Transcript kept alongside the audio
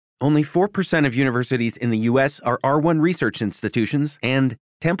Only 4% of universities in the U.S. are R1 research institutions, and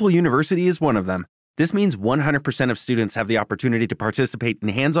Temple University is one of them. This means 100% of students have the opportunity to participate in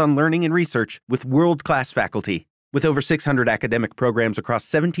hands-on learning and research with world-class faculty. With over 600 academic programs across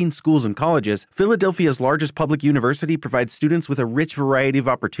 17 schools and colleges, Philadelphia's largest public university provides students with a rich variety of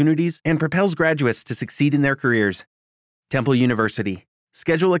opportunities and propels graduates to succeed in their careers. Temple University.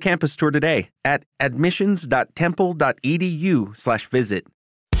 Schedule a campus tour today at admissions.temple.edu/visit.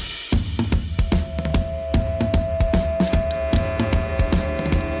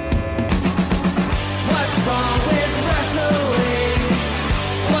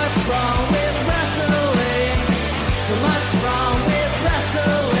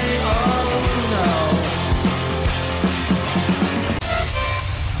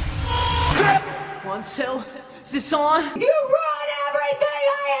 So, is this on? You ruin everything!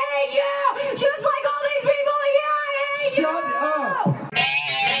 I hate you! Just like all these people here, I hate you! Shut up!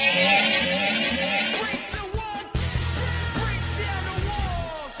 Break the wall! Break down the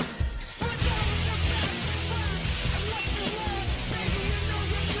walls! Flip over the back and watch the wall! Baby, you know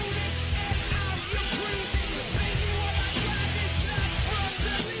you're Judas and I'm your priest! Baby, what I got is not from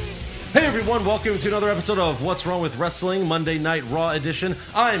the least! Hey everyone, welcome to another episode of What's Wrong with Wrestling, Monday Night Raw edition.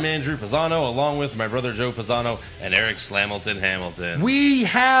 I'm Andrew Pisano, along with my brother Joe Pisano and Eric Slamilton Hamilton. We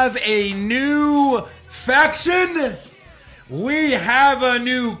have a new faction. We have a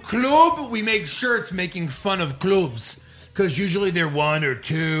new club. We make shirts making fun of clubs because usually they're one or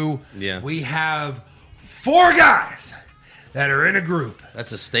two. Yeah. We have 4 guys that are in a group.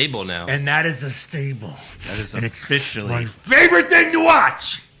 That's a stable now. And that is a stable. That is And officially my favorite thing to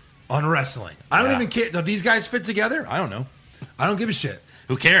watch on wrestling. I don't even care. Do these guys fit together? I don't know. I don't give a shit.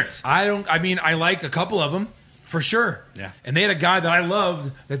 Who cares? I like a couple of them for sure. Yeah. And they had a guy that I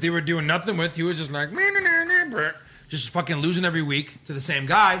loved that they were doing nothing with. He was just like, just fucking losing every week to the same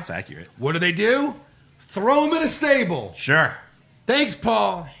guy. It's accurate. What do? Throw him in a stable. Sure. Thanks,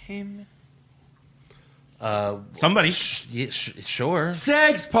 Paul Heyman. Somebody. Sure.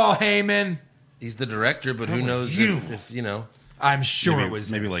 Thanks, Paul Heyman. He's the director, but who knows if you know. I'm sure Maybe, it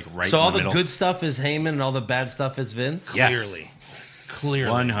was maybe like right So in all the the middle. good stuff is Heyman and all the bad stuff is Vince? Yes.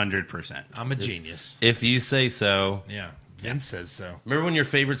 Clearly. 100%. I'm a genius. If you say so. Yeah. Vince says so. Remember when your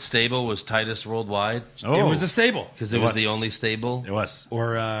favorite stable was Titus Worldwide? Oh, It was a stable. Because it was the only stable? It was.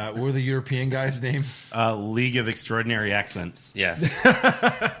 Or what were the European guy's name? League of Extraordinary Accents. Yes.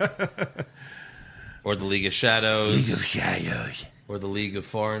 Or the League of Shadows. League of Shadows. Or the League of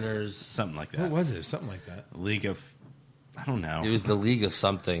Foreigners. Something like that. What was it? Something like that. League of... I don't know. It was the League of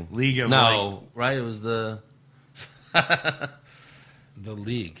something. League of... No, right? It was the... The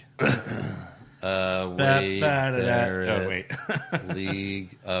League. Wade Barrett. Oh, wait.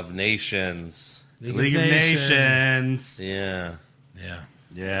 League of Nations. League of Nations. Yeah. Yeah.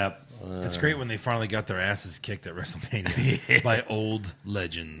 Yep. It's great when they finally got their asses kicked at WrestleMania by old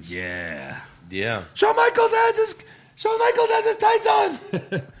legends. Yeah. Yeah. Shawn Michaels has his tights on.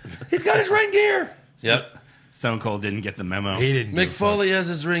 He's got his ring gear. Yep. Stone Cold didn't get the memo. He didn't. Mick Foley has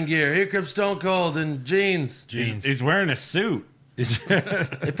his ring gear. Here comes Stone Cold in jeans. He's wearing a suit.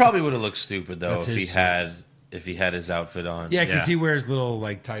 It probably would have looked stupid though That's if he his had his outfit on. Yeah, because Yeah. he wears little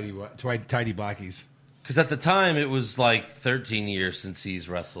like tidy blackies. Because at the time it was like 13 years since he's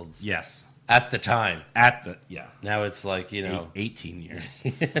wrestled. Yes. At the time. Yeah. Now it's like 18 years.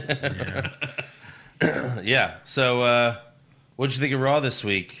 Yeah. So what'd you think of Raw this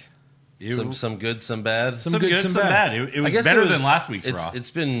week? You- Some good, some bad. Some good, some bad. It I was guess better than last week's it's, Raw.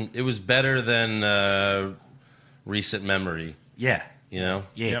 It was better than recent memory. Yeah. You know,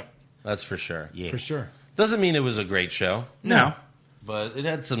 Yeah. Yep. that's for sure. Yeah. For sure. Doesn't mean it was a great show, No. but it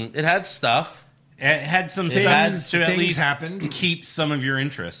had stuff. It had some Things- things to at things least happened. keep some of your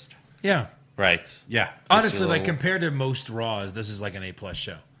interest. Yeah. Right. Yeah. Honestly, like little- compared to most Raws, this is like an A+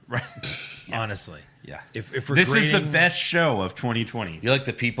 show. Right. Honestly. Yeah. If we're This is the grading- best show of 2020. You're like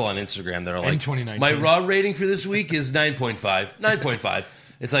the people on Instagram that are like, 2019. my Raw rating for this week is 9.5. 9.5.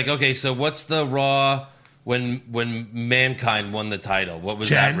 It's like, okay, so what's the Raw when Mankind won the title? What was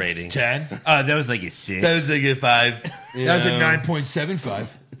that rating? 10. That was like a 6. That was like a 5. That was a 9.75.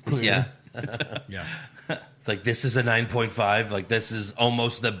 Clearly. Yeah. Yeah. It's like, this is a 9.5. Like, this is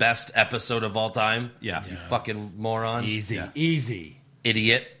almost the best episode of all time. Yeah. You fucking moron. Easy. Easy.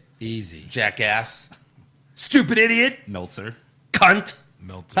 Idiot. Easy. Jackass. Stupid idiot. Meltzer. Cunt.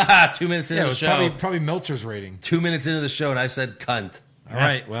 Meltzer. Haha, 2 minutes into Yeah, it the was show. probably Meltzer's rating. 2 minutes into the show, and I said cunt. All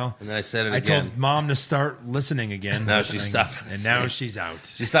right, well. And then I said it I again. told Mom to start listening again. Now she stopped And now listening. she's out.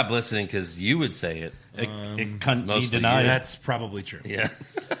 She stopped listening because you would say it. It can't be mostly denied. you. That's probably true. Yeah.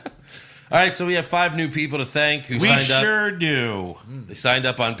 All right, so we have 5 new people to thank who We signed up. sure do. They signed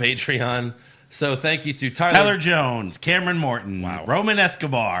up on Patreon. So thank you to Tyler Jones, Cameron Morton, Roman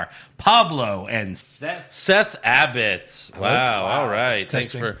Escobar, Pablo, and Seth Abbott. Wow. All right. Testing.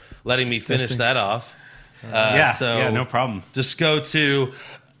 Thanks for letting me finish Testing. that off. yeah, no problem. Just go to.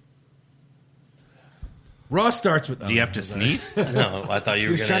 Raw starts with. Do you have to sneeze? No, I thought you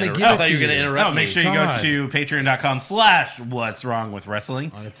were was going trying to to. give I it thought to you were going to you. interrupt Oh, make me. sure you God. go to patreon.com/What's Wrong with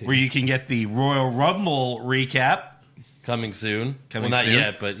Wrestling, On a tee. where you can get the Royal Rumble recap Coming soon. Coming well, not soon.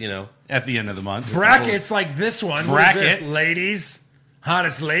 yet, but you know. at the end of the month. Brackets like this one. What is this, Brackets. ladies.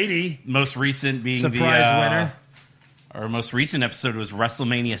 Hottest lady. Most recent being Surprise the winner. Our most recent episode was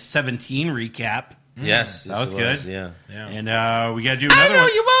WrestleMania 17 recap. Yes, That was it good. Yeah. Yeah. And we got to do another one.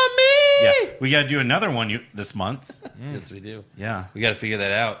 you want me. Yeah, we got to do another one this month. Yes, we do. Yeah. We got to figure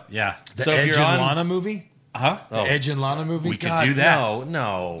that out. Yeah. The So if Edge you're and on- Lana movie? Huh? The Edge and Lana movie? We could God, do that. No.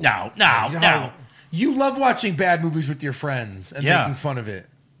 No, you no. know, you love watching bad movies with your friends and Yeah. making fun of it.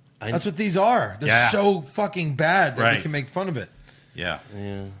 I- That's what these are. They're Yeah. so fucking bad that we Right. can make fun of it. Yeah.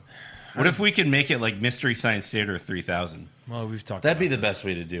 What if we could make it like Mystery Science Theater 3000? Well, we've talked That'd be about the best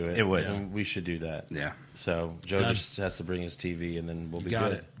way to do it. It would. And we should do that. Yeah. So Joe Done. just has to bring his TV, and then we'll it. be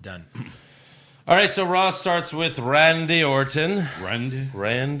Got good. it. Done. All right. So Raw starts with Randy Orton.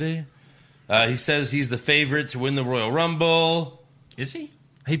 Randy? He says he's the favorite to win the Royal Rumble. Is he?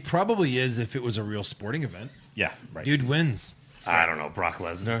 He probably is if it was a real sporting event. Yeah, right. Dude wins. I don't know. Brock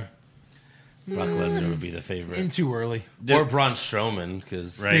Lesnar. Brock Lesnar would be the favorite. In too early. Or Braun Strowman,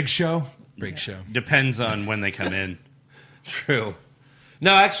 because Right. Big Show. Big Show. Depends on when they come in. true.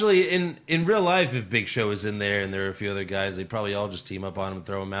 No, actually, in real life, if Big Show is in there and there are a few other guys, they probably all just team up on him and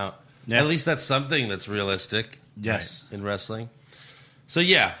throw him out. Yeah. At least that's something that's realistic. Yes. In wrestling. So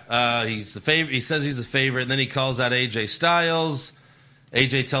yeah, he's the favorite. He says he's the favorite, and then he calls out AJ Styles.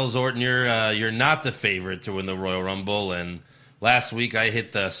 AJ tells Orton, "You're not the favorite to win the Royal Rumble." And last week I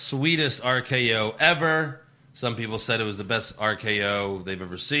hit the sweetest RKO ever. Some people said it was the best RKO they've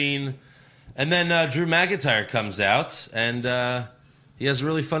ever seen. And then Drew McIntyre comes out, and he has a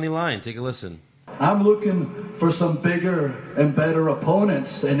really funny line. Take a listen. I'm looking for some bigger and better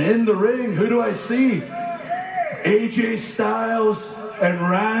opponents. And in the ring, who do I see? AJ Styles and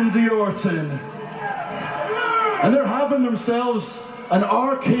Randy Orton. And they're having themselves an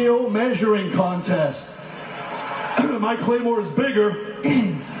RKO measuring contest. My Claymore is bigger.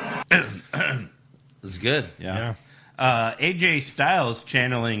 This is good. Yeah. AJ Styles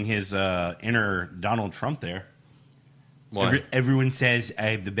channeling his inner Donald Trump there. Why? Everyone says I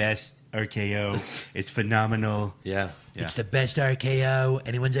have the best RKO. It's phenomenal. Yeah. Yeah. It's the best RKO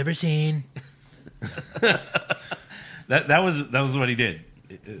anyone's ever seen. That was what he did.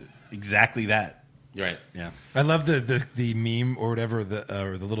 Exactly that. You're right. Yeah. I love the meme or whatever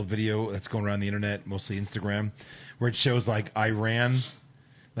or the little video that's going around the internet, mostly Instagram, where it shows like Iran,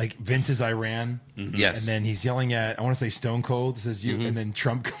 like Vince's Iran, Yes. and then he's yelling at I want to say Stone Cold says you, and then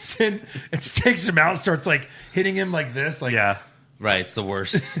Trump comes in and takes him out, and starts like hitting him like this, like Yeah. Right. It's the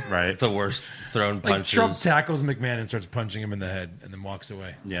worst. Right. It's the worst thrown like punches. Trump tackles McMahon and starts punching him in the head, and then walks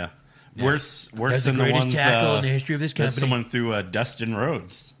away. Yeah. Worse That's the than the greatest ones tackle in the history of this that company. someone threw Dustin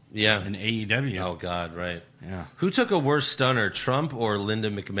Rhodes Yeah. in AEW. Oh God, right. Yeah. Who took a worse stunner, Trump or Linda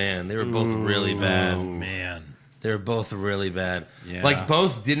McMahon? They were both really bad. Oh man, They were both really bad. Yeah. Like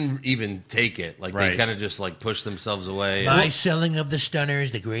both didn't even take it. Like they Right. kind of just like pushed themselves away. My selling of the stunner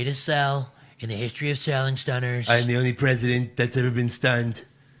is the greatest sell in the history of selling stunners. I'm the only president that's ever been stunned,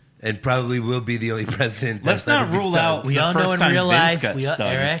 and probably will be the only president. Let's that's not ever been rule stunned. out we the all first know in time real Vince life, got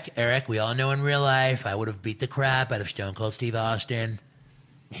stunned. Eric, we all know in real life, I would have beat the crap out of Stone Cold Steve Austin.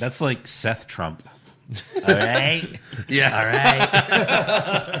 That's like Seth Trump. All right. Yeah. All right.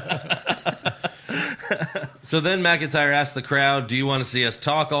 So then McIntyre asked the crowd, "Do you want to see us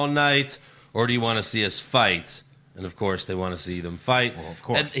talk all night, or do you want to see us fight?" And of course, they want to see them fight. Well, of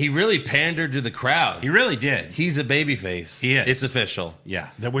course. And he really pandered to the crowd. He really did. He's a babyface. He is. It's official. Yeah.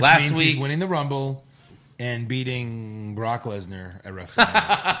 that which Last means week- he's winning the Rumble and beating Brock Lesnar at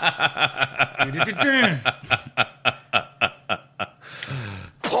WrestleMania.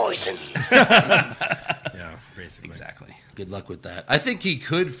 Poison. Yeah, basically. Exactly. Good luck with that. I think he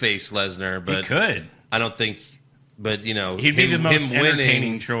could face Lesnar, but He could. I don't think. But you know, He'd be the most him entertaining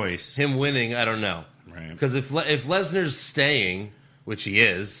winning. choice. Him winning, I don't know. Right. Because if Lesnar's staying, which he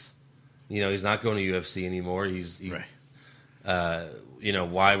is, you know, he's not going to UFC anymore. He's Right. You know,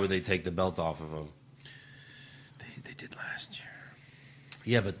 why would they take the belt off of him? They did last year.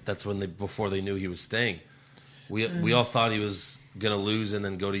 Yeah, but that's when before they knew he was staying. We all thought he was gonna lose and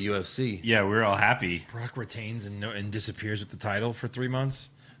then go to UFC. Yeah, we were all happy. Brock retains and disappears with the title for 3 months.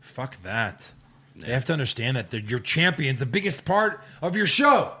 Fuck that. They have to understand that your champion's the biggest part of your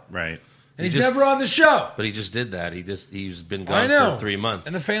show. Right. And he's never on the show. But he just did that. He's been I gone know. for 3 months.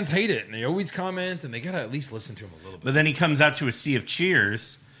 And the fans hate it. And they always comment. And they got to at least listen to him a little bit. But then he comes out to a sea of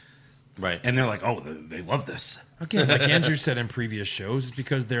cheers, right. and they're like, "Oh, they love this." Again, like Andrew said in previous shows, it's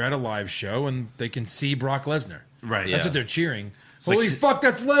because they're at a live show and they can see Brock Lesnar. Right. That's Yeah. what they're cheering. like Holy si- fuck,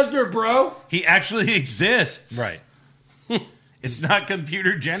 that's Lesnar, bro. He actually exists. Right. It's not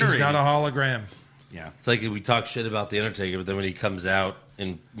computer generated. He's not a hologram. Yeah. It's like we talk shit about The Undertaker, but then when he comes out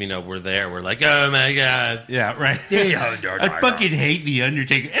and, we're there, we're like, oh, my God. Yeah. Right. I fucking hate the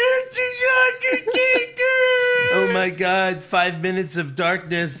Undertaker. It's the Undertaker. Oh, my God. 5 minutes of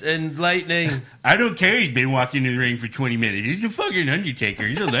darkness and lightning. I don't care. He's been walking in the ring for 20 minutes. He's a fucking Undertaker.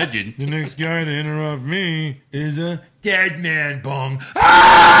 He's a legend. The next guy to interrupt me is a dead man bong.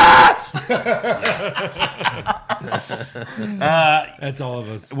 That's all of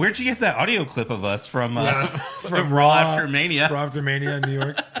us. Where'd you get that audio clip of us from? From Raw After Mania. Raw After Mania in New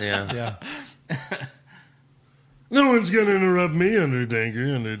York. Yeah. Yeah. No one's going to interrupt me,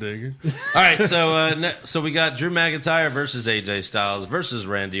 Undertaker. All right, so we got Drew McIntyre versus AJ Styles versus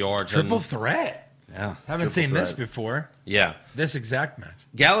Randy Orton. Triple threat. Yeah. Haven't Triple seen this threat. before. Yeah. This exact match.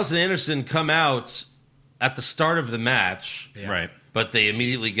 Gallows and Anderson come out at the start of the match, Yeah. Right. but they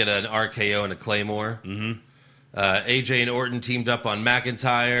immediately get an RKO and a Claymore. Mm-hmm. AJ and Orton teamed up on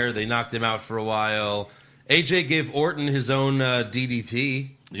McIntyre. They knocked him out for a while. AJ gave Orton his own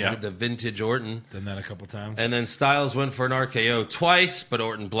DDT. Yeah. The vintage Orton. Done that a couple times. And then Styles went for an RKO twice, but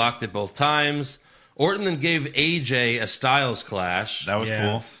Orton blocked it both times. Orton then gave AJ a Styles clash, That was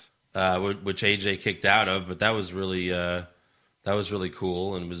Yes. which AJ kicked out of, but that was really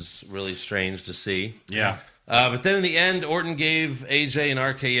cool and was really strange to see. cool. Yeah. But then in the end, Orton gave AJ an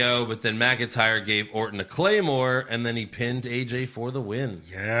RKO, but then McIntyre gave Orton a Claymore, and then he pinned AJ for the win.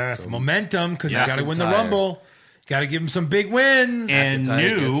 Yes, momentum because Yeah. he's got to win the McIntyre. Rumble. Got to give him some big wins. And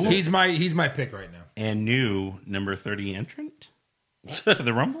McIntyre gets new he's my pick right now. and new number 30 entrant for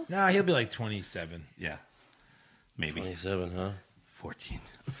the Rumble. Nah, he'll be like 27. Yeah. Maybe 27, huh? 14.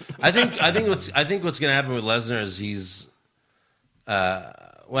 I think what's going to happen with Lesnar is he's,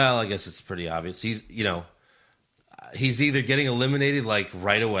 well, I guess it's pretty obvious. He's either getting eliminated like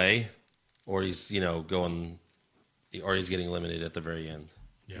right away, or he's getting eliminated at the very end.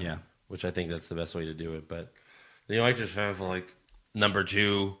 Yeah. Which I think that's the best way to do it. But I just have like number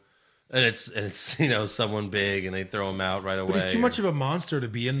 2, and it's someone big, and they throw him out right away. But he's too much of a monster to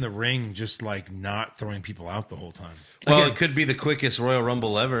be in the ring, just like not throwing people out the whole time. Well, Again, it could be the quickest Royal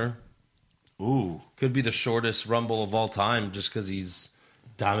Rumble ever. Ooh. Could be the shortest Rumble of all time, just because he's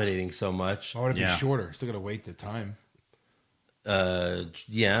dominating so much. why would it Yeah. be shorter? Still got to wait the time.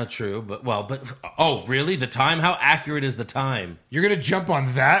 Yeah, true. But oh, really? The time? How accurate is the time? You're gonna jump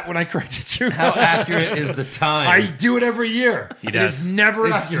on that when I corrected you? How accurate is the time? I do it every year. It does. is never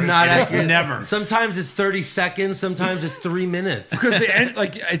It's accurate. not accurate. Never. Sometimes it's 30 seconds. Sometimes it's 3 minutes. Because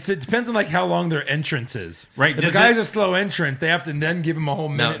it depends on like how long their entrance is. Right, If does the guy's it- a slow entrance, they have to then give him a whole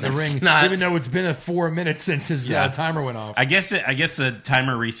minute in the that's ring, not- even though it's been a 4 minutes since his Yeah. timer went off. I guess the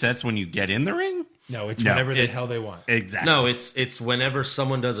timer resets when you get in the ring. No, it's No, whenever the it- hell they want. Exactly. No, it's whenever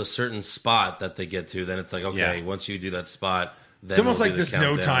someone does a certain spot that they get to, then it's like, okay, Yeah. once you do that spot, then It's almost we'll like do the this no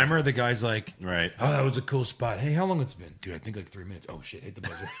countdown. timer. The guy's like, Right. "Oh, that was a cool spot. Hey, how long it's been, dude? I think like 3 minutes. Oh shit, hit the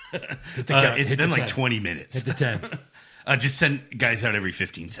buzzer. Hit the count. It's hit been the like 10. 20 minutes. Hit the 10. Just send guys out every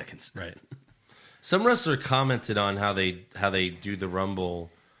 15 seconds. Right. Some wrestler commented on how they do the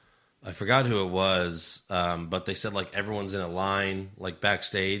Rumble. I forgot who it was, but they said like everyone's in a line, like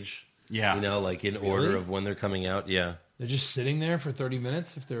backstage. Yeah. Like in order of when they're coming out. Yeah, They're just sitting there for 30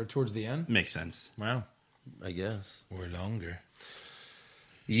 minutes if they're towards the end. Makes sense. Wow. I guess. Or longer.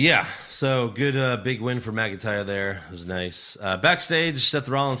 Yeah, so good big win for McIntyre there. It was nice. Backstage, Seth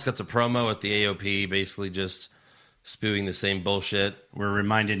Rollins cuts a promo at the AOP, basically just spewing the same bullshit. We're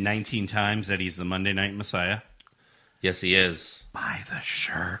reminded 19 times that he's the Monday Night Messiah. Yes, he is. Buy the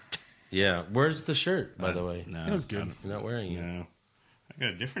shirt. Yeah, where's the shirt, by the way? No, Feels it's good. not. You're not wearing it. No. I got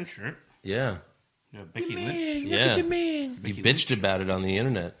a different shirt. Yeah. Becky Lynch. Yeah. You bitched about it on the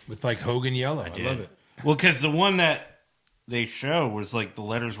internet. With like Hogan yellow. I did. love it. Well, because the one that they show was like the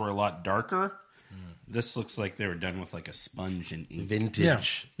letters were a lot darker. This looks like they were done with like a sponge and ink.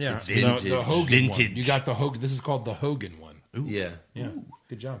 Vintage. Yeah. It's The- vintage. The Hogan Vintage. one. You got the Hogan. This is called the Hogan one. Yeah. Yeah.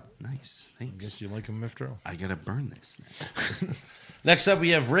 Good job. Nice. I Thanks. guess you like him after all. I gotta burn this now. Next up, we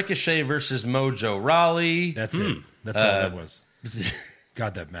have Ricochet versus Mojo Rawley. That's it. That's all that was.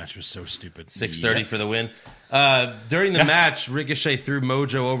 God, that match was so stupid. 6:30 for the win. During the match, Ricochet threw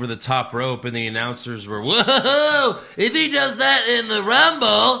Mojo over the top rope, and the announcers were, "Whoa! If he does that in the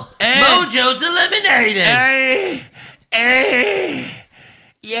Rumble, Mojo's eliminated.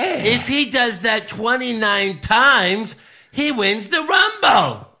 Yeah. If he does that 29 times, he wins the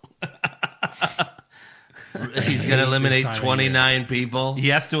Rumble." He's going to eliminate time of 29 people. He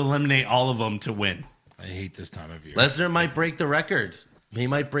has to eliminate all of them to win. I hate this time of year. Lesnar might break the record. He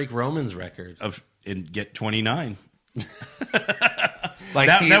might break Roman's record. And get 29. Like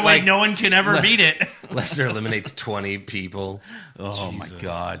That way no one can ever beat it. Lesnar eliminates 20 people. Oh, my Jesus.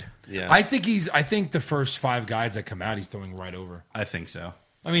 God. Yeah. I think the first 5 guys that come out, he's throwing right over. I think so.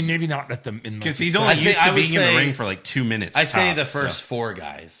 I mean, maybe not at the in Because the he's second- only used to I would being in the say- ring for like 2 minutes. I say the tops, first so. 4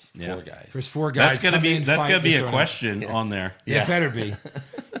 guys. Yeah. 4 guys. First 4 guys. That's gonna come be in, that's fight, gonna be get a thrown out. question on there. Yeah. It better be.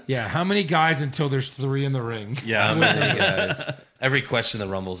 Yeah, how many guys until there's 3 in the ring? Yeah, How many guys? Every question in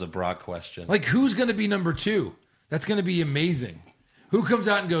the Rumble is a Brock question. Like, who's going to be number 2? That's going to be amazing. Who comes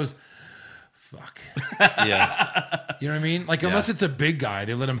out and goes, fuck? Yeah. You know what I mean? Like, unless it's a big guy,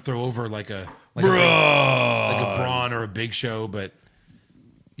 they let him throw over like a like Bro. a Braun or a Big Show. But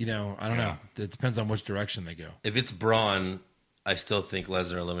you know, I don't know. It depends on which direction they go. If it's Braun, I still think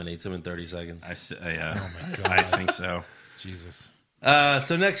Lesnar eliminates him in 30 seconds. Yeah. Oh my God. I think so. Jesus.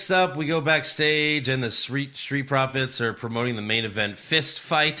 So next up, we go backstage, and the Street Profits are promoting the main event, Fist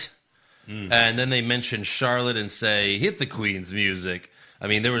Fight. And then they mention Charlotte and say, "Hit the Queen's music." I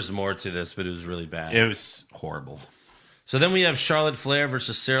mean, there was more to this, but it was really bad. It was horrible. So then we have Charlotte Flair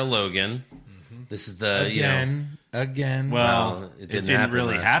versus Sarah Logan. This is the, Again. Well, it it didn't didn't happen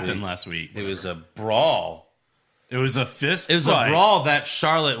really last happen week. last week. It was a brawl. It was a fist It was fight. a brawl that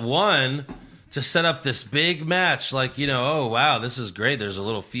Charlotte won to set up this big match. Like, oh, wow, this is great. There's a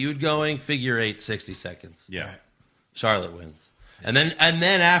little feud going. Figure 8, 60 seconds. Yeah. Charlotte wins. And then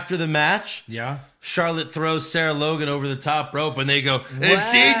after the match, Yeah. Charlotte throws Sarah Logan over the top rope, and they go,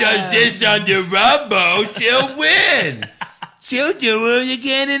 "If she does this on the Rumble, she'll win." She'll do it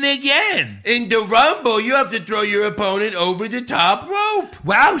again and again. In the Rumble, you have to throw your opponent over the top rope.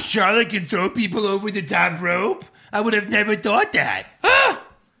 Wow, Charlotte can throw people over the top rope? I would have never thought that.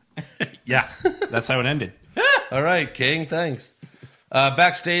 Yeah. That's how it ended. All right, King, thanks.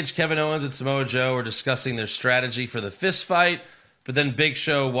 Backstage, Kevin Owens and Samoa Joe are discussing their strategy for the fist fight, but then Big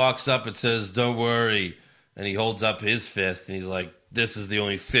Show walks up and says, "Don't worry." And he holds up his fist, and he's like, "This is the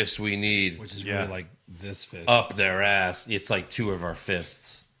only fist we need." Which is really like this fist. Up their ass. It's like 2 of our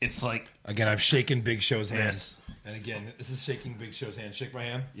fists. It's like, Again, I've shaken Big Show's hand. Yes. And again, this is shaking Big Show's hand. Shake my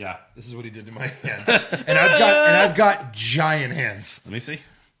hand. yeah. This is what he did to my hand. and I've got giant hands. Let me see.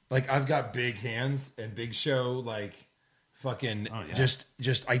 Like, I've got big hands, and Big Show, like, fucking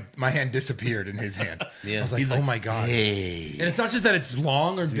yeah. my hand disappeared in his hand. Yeah. I was like, He's oh like, my God. Hey. And it's not just that it's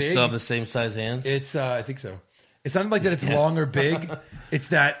long or You big. still have the same size hands? It's I think so. It's not like that it's long or big. It's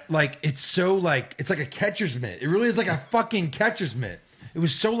that like it's so like it's like a catcher's mitt. It really is like a fucking catcher's mitt. It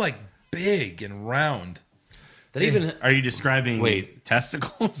was so like big and round. That even Are you describing Wait.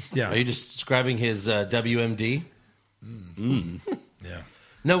 testicles? Yeah. Are you just describing his WMD? Yeah.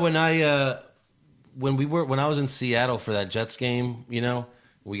 No, when I was in Seattle for that Jets game,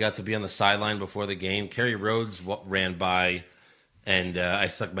 we got to be on the sideline before the game. Kerry Rhodes ran by, and I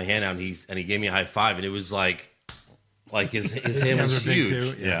stuck my hand out, and he gave me a high five, and it was like his hand hands was were big, huge.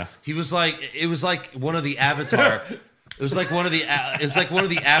 too. Yeah. He was like, it was like one of the Avatar. It was like one of the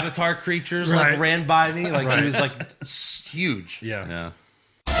Avatar creatures Right. like ran by me. Like he was like huge. Yeah.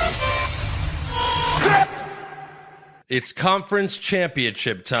 It's conference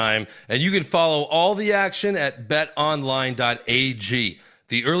championship time, and you can follow all the action at betonline.ag.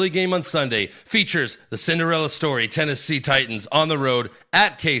 The early game on Sunday features the Cinderella story, Tennessee Titans on the road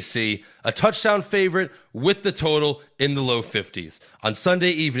at KC, a touchdown favorite with the total in the low 50s. On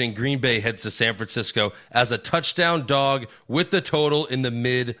Sunday evening, Green Bay heads to San Francisco as a touchdown dog with the total in the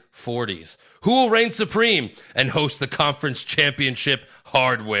mid 40s. Who will reign supreme and host the conference championship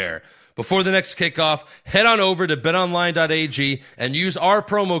hardware? Before the next kickoff, head on over to betonline.ag and use our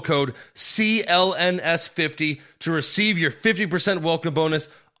promo code CLNS50 to receive your 50% welcome bonus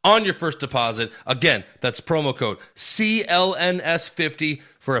on your first deposit. Again, that's promo code CLNS50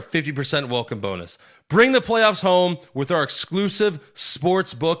 for a 50% welcome bonus. Bring the playoffs home with our exclusive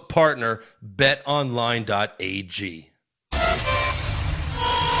sportsbook partner, betonline.ag.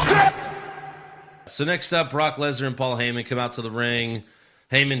 So next up, Brock Lesnar and Paul Heyman come out to the ring.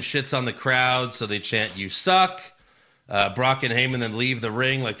 Heyman shits on the crowd, so they chant, "You suck." Brock and Heyman then leave the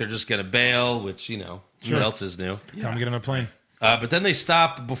ring like they're just going to bail, which, what else is new? Time to get on a plane. But then they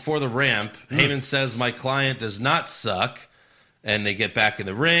stop before the ramp. Heyman says, "My client does not suck." And they get back in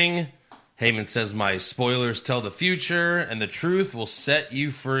the ring. Heyman says, my spoilers tell the future, and the truth will set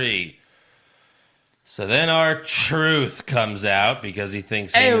you free. So then our truth comes out because he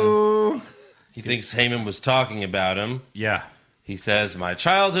thinks Heyman was talking about him. Yeah. He says, my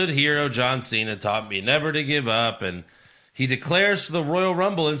childhood hero John Cena taught me never to give up, and he declares for the Royal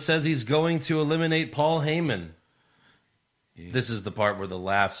Rumble and says he's going to eliminate Paul Heyman. This is the part where the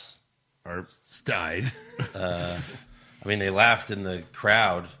laughs died. I mean, they laughed in the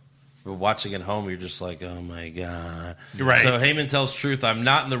crowd. But watching at home, you're just like, oh, my God. Right. So Heyman tells Truth, I'm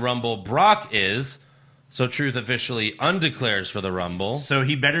not in the Rumble. Brock is. So Truth officially undeclares for the Rumble. So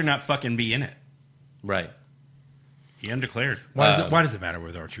he better not fucking be in it. Right. He undeclared. Why does it matter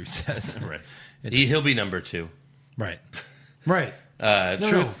what our truth says? Right. He'll be number 2. Right. Right.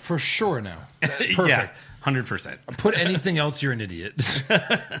 Truth. No, for sure now. Perfect. Yeah, 100%. Put anything else, you're an idiot.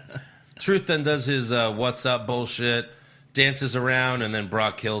 Truth then does his what's up bullshit, dances around, and then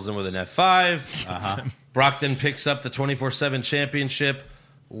Brock kills him with an F5. Uh-huh. Brock then picks up the 24/7 championship,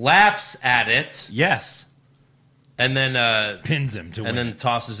 laughs at it, Yes. and then Pins him to win. and then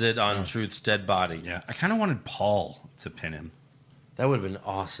tosses it on Truth's dead body. Yeah. I kind of wanted Paul to pin him. That would have been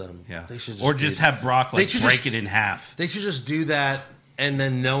awesome. Yeah. They should or just have Brock They like should break just- it in half. They should just do that, and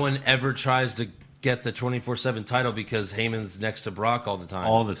then no one ever tries to get the 24/7 title because Heyman's next to Brock all the time.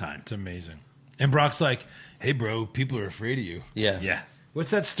 All the time. It's amazing. And Brock's like, hey, bro, people are afraid of you. Yeah. Yeah.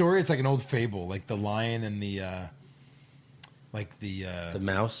 What's that story? It's like an old fable, like the lion and the The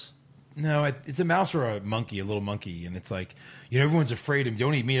mouse. no, it's a mouse or a monkey, a little monkey, and it's like, everyone's afraid of me.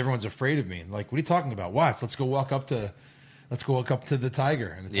 Don't eat me. Everyone's afraid of me. Like, what are you talking about? What? Let's go walk up to the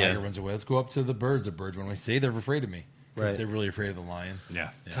tiger, and the tiger runs away. Let's go up to the birds. The birds, when I say they're afraid of me, Right. They're really afraid of the lion. Yeah.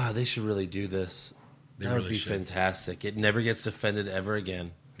 God, they should really do this. They That would really be should. fantastic. It never gets defended ever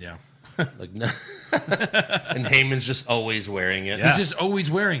again. Yeah, Like no. And Heyman's just always wearing it. Yeah. he's just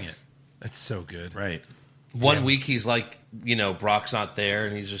always wearing it. That's so good. Right. One week he's like, Brock's not there,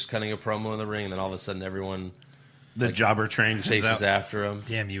 and he's just cutting a promo in the ring, and then all of a sudden everyone The jobber train comes chases out. after him.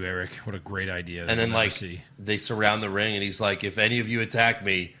 Damn you, Eric! What a great idea. And then, like, they surround the ring, and he's like, if any of you attack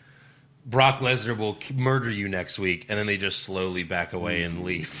me, Brock Lesnar will murder you next week. And then they just slowly back away and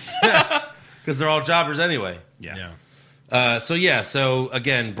leave. Because they're all jobbers anyway. Yeah. So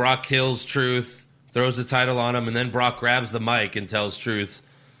again, Brock kills Truth, throws the title on him, and then Brock grabs the mic and tells Truth,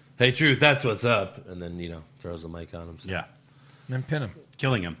 hey, Truth, that's what's up. And then, throws the mic on him. So. Yeah. and then pin him.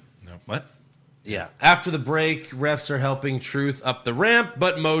 Killing him. No. What? Yeah. After the break, refs are helping Truth up the ramp,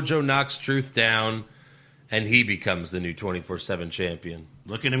 but Mojo knocks Truth down, and he becomes the new 24/7 champion.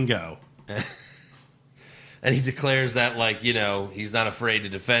 Look at him go. And he declares that, he's not afraid to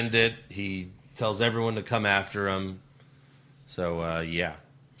defend it. He tells everyone to come after him. So, yeah.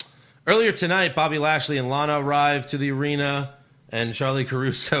 Earlier tonight, Bobby Lashley and Lana arrived to the arena, and Charlie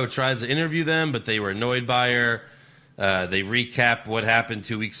Caruso tries to interview them, but they were annoyed by her. They recap what happened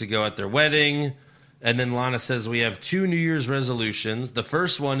 2 weeks ago at their wedding. And then Lana says, we have 2 New Year's resolutions. The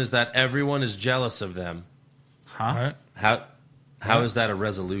first one is that everyone is jealous of them. Huh? Right? How is that a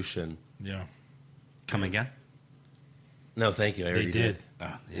resolution? Yeah, Come again? No, thank you. I they already did.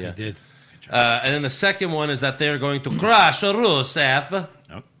 Oh, They did. And then the second one is that they're going to crush Rusev.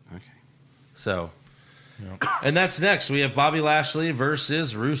 oh, okay. So, and that's next. We have Bobby Lashley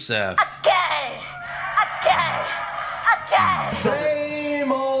versus Rusev.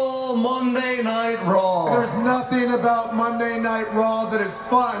 Same old Monday Night Raw. There's nothing about Monday Night Raw that is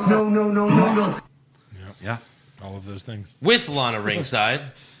fun. No. Yeah. All of those things. With Lana ringside.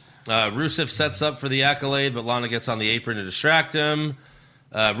 Rusev sets up for the accolade, but Lana gets on the apron to distract him.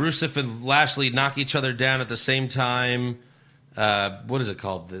 Rusev and Lashley knock each other down at the same time. What is it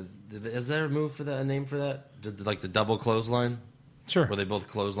called? Is there a move for that? A name for that? Like the double clothesline? Sure. Where they both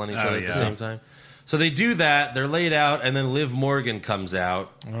clothesline each Oh, other at the yeah. same time. So they do that. They're laid out, and then Liv Morgan comes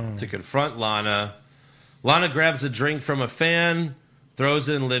out to confront Lana. Lana grabs a drink from a fan, throws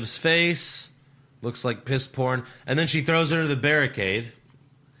it in Liv's face. Looks like piss porn. And then she throws it into the barricade.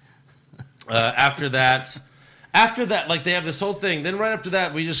 After that, like, they have this whole thing. Then right after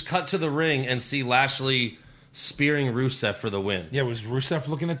that, we just cut to the ring and see Lashley spearing Rusev for the win. Yeah, was Rusev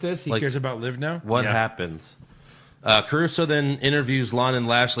looking at this? He Like- cares about Liv now? What Yeah. happened? Caruso then interviews Lana and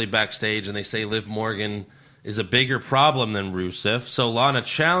Lashley backstage, and they say Liv Morgan is a bigger problem than Rusev. So Lana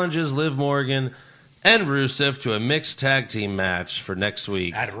challenges Liv Morgan and Rusev to a mixed tag team match for next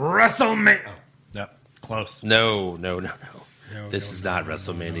week. At WrestleMania. Oh, Yep. Close. No. This is not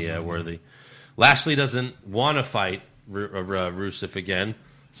WrestleMania worthy. Lashley doesn't want to fight Rusev again,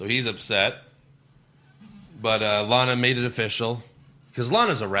 so he's upset. But Lana made it official because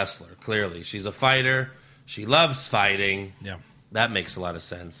Lana's a wrestler. Clearly, she's a fighter. She loves fighting. yeah. That makes a lot of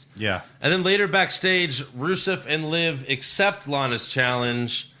sense. Yeah. And then later backstage, Rusev and Liv accept Lana's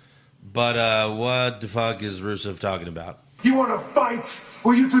challenge. But what the fuck is Rusev talking about? You want to fight?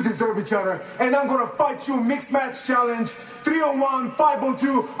 Well, you two deserve each other. And I'm going to fight you mixed match challenge. 3-on-1,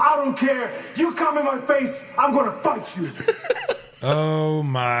 5-on-2. I don't care. You come in my face, I'm going to fight you. Oh,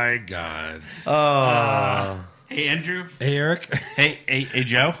 my God. Hey, Andrew. Hey, Eric. Hey,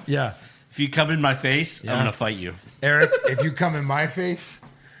 Joe. Yeah. If you come in my face, Yeah. I'm going to fight you. Eric, if you come in my face,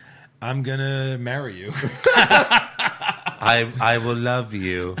 I'm going to marry you. I will love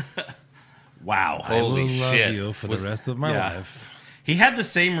you. Wow. Holy I will love shit. you for the rest of my Yeah. life. He had the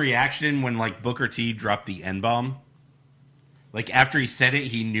same reaction when, like, Booker T dropped the N-bomb. Like, after he said it,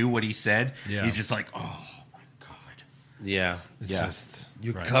 he knew what he said. Yeah. He's just like, oh, my God. Yeah. It's Yeah. just...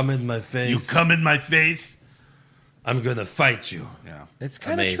 You right. come in my face. You come in my face. I'm going to fight you. Yeah. It's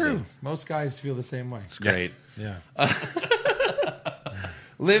kind of Amazing. true. Most guys feel the same way. Great. Yeah.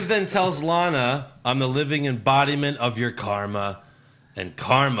 Liv then tells Lana, I'm the living embodiment of your karma. And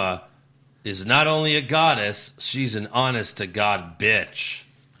karma is not only a goddess, she's an honest-to-God bitch.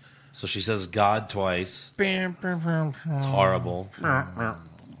 So she says God twice. It's horrible. Ah,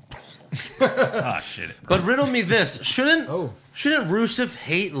 shit. But riddle me this. Shouldn't Oh. Rusev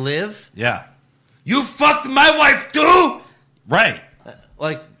hate Liv? Yeah. You fucked my wife too? Right.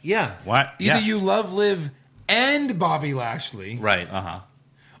 Like, yeah. What? Either you love Liv and Bobby Lashley, Right. Uh-huh.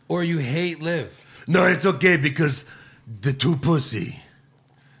 or you hate Liv. No, it's okay because the two pussy.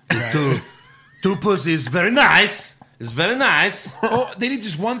 Two pussies, very nice. It's very nice. Oh, they did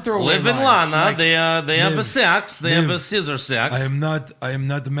just one throwaway Liv and line. Lana, Like, they have a Liv, sex. They have Liv, a scissor sex. I am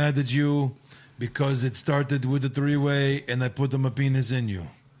not mad at you because it started with a three-way and I put my penis in you.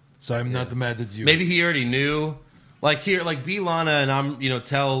 So I'm not mad at you. Maybe he already knew. Like here, like be Lana and I'm,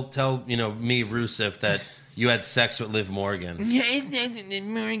 tell me Rusev that you had sex with Liv Morgan.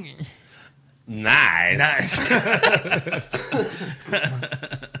 Nice.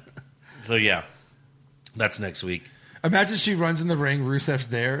 So yeah, that's next week. Imagine she runs in the ring, Rusev's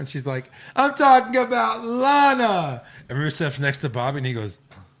there, and she's like, I'm talking about Lana. And Rusev's next to Bobby, and he goes,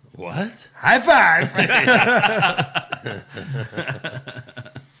 What? high five.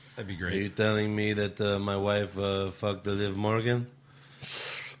 That'd be Are great. you telling me that my wife fucked the Liv Morgan?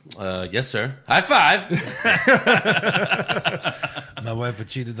 Yes, sir. High five. My wife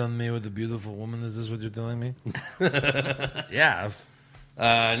cheated on me with a beautiful woman. Is this what you're telling me? Yes.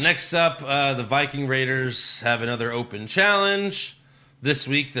 Next up, the Viking Raiders have another open challenge. This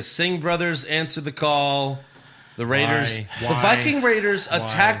week, the Singh brothers answer the call. The Raiders, Why? the Viking Raiders Why?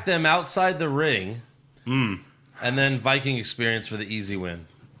 attack them outside the ring. And then Viking Experience for the easy win.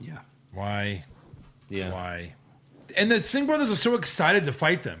 Yeah. Why? Yeah. Why? And the Singh brothers are so excited to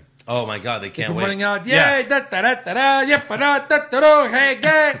fight them. Oh my God, they can't They're wait. running out. Yeah. Yay! Da, da, da, da, da, yep, da, da, da, da, hey,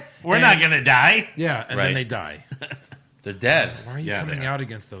 gay. We're not going to die. Yeah, and Right. then they die. They're dead. Why are you Yeah, coming they are. out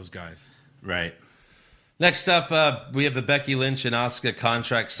against those guys? Right. Next up, we have the Becky Lynch and Asuka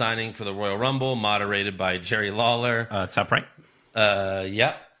contract signing for the Royal Rumble, moderated by Jerry Lawler. Top right.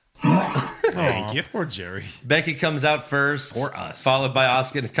 Yep. Thank you. Poor Jerry. Becky comes out first, For us. followed by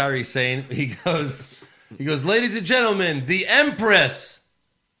Asuka and Kairi Sane. He goes, ladies and gentlemen, the Empress,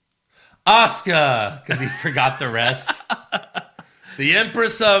 Asuka, because he forgot the rest. The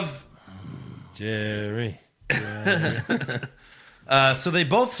Empress of. Jerry. So they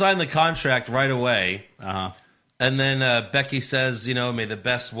both sign the contract right away. Uh-huh. And then Becky says, may the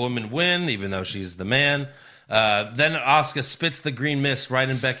best woman win, even though she's the man. Then Asuka spits the green mist right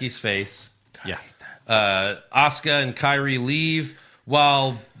in Becky's face. Yeah. Asuka and Kairi leave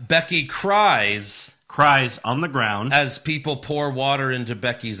while Becky cries Cries on the ground. as people pour water into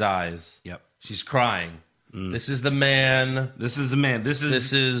Becky's eyes. Yep. She's crying. This is the man. This is the man. This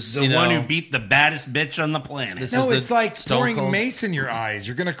is you the one know- who beat the baddest bitch on the planet. This No, is it's the like Stone pouring Cold. mace in your eyes.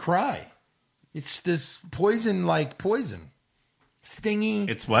 You're going to cry. It's this poison like poison. Stingy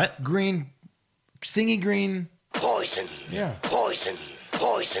It's what? green. Stingy green. Poison. Yeah. Poison.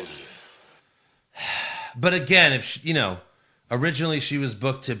 Poison. But again, if originally she was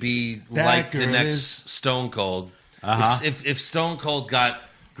booked to be That like the girl next is- Stone Cold. Uh-huh. If Stone Cold got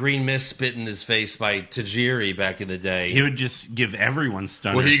green mist spit in his face by Tajiri back in the day, He would just give everyone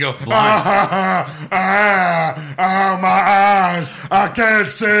stunners. would he go? Blind. My eyes. I can't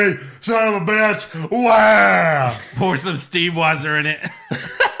see. Son of a bitch. Wow. Pour some Steve Weiser in it.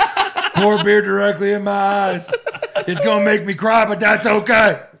 Pour beer directly in my eyes. It's going to make me cry, but that's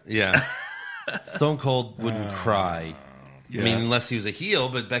okay. Yeah. Stone Cold wouldn't cry. I mean, unless he was a heel,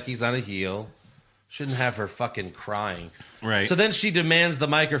 but Becky's not a heel. Shouldn't have her fucking crying. Right. So then she demands the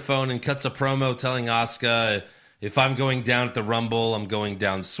microphone and cuts a promo telling Asuka If I'm going down at the Rumble, I'm going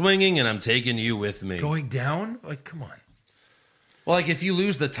down swinging, and I'm taking you with me. Going down? Like, come on. Well, like, if you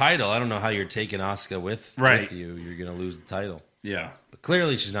lose the title, I don't know how you're taking Asuka with you. You're going to lose the title. Yeah. But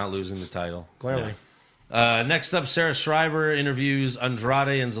clearly, she's not losing the title. Clearly. Next up, Sarah Schreiber interviews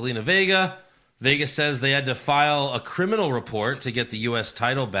Andrade and Zelina Vega. Vega says they had to file a criminal report to get the U.S.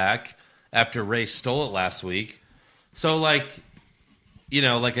 title back after Ray stole it last week. So, like,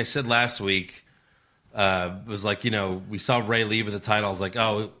 like I said last week, it was like, we saw Ray leave with the title. I was like,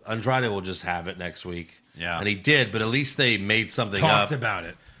 oh, Andrade will just have it next week. Yeah. And he did, but at least they made something Talked up. about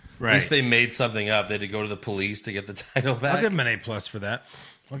it. Right. At least they made something up. They had to go to the police to get the title back. I'll give him an A+ for that.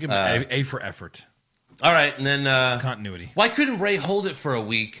 I'll give him an A for effort. All right, and then... Continuity. Why couldn't Ray hold it for a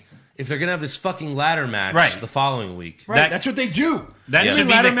week if they're going to have this fucking ladder match the following week? Right, that's what they do. That You should mean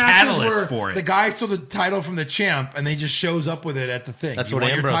be ladder the matches catalyst where for it. The guy stole the title from the champ, and they just shows up with it at the thing. That's You what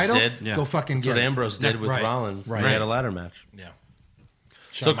want your Ambrose title? did. Go fucking That's get what it. Ambrose did with Right. Rollins. Right. They had a ladder match. Yeah.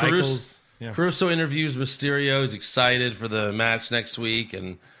 So Shawn Michaels. Yeah. Caruso interviews Mysterio. He's excited for the match next week,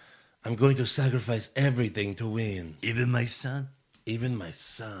 and I'm going to sacrifice everything to win. Even my son. Even my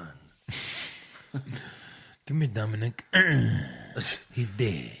son. Give me Dominic. He's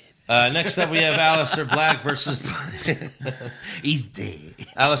dead. Next up, we have Aleister Black versus... He's dead.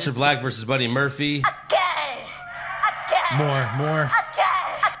 Aleister Black versus Buddy Murphy. More.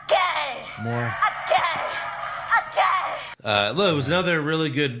 Look, it was another really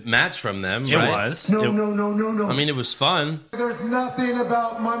good match from them. It right? was. No, no. I mean, it was fun. There's nothing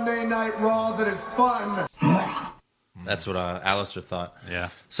about Monday Night Raw that is fun. That's what Aleister thought. Yeah.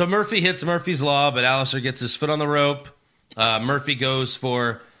 So Murphy hits Murphy's Law, but Aleister gets his foot on the rope. Murphy goes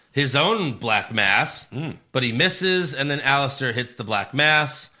for his own Black Mass, but he misses, and then Aleister hits the Black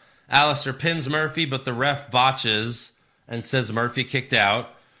Mass. Aleister pins Murphy, but the ref botches and says Murphy kicked out.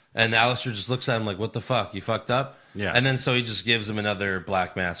 And Aleister just looks at him like, what the fuck? You fucked up? Yeah. And then so he just gives him another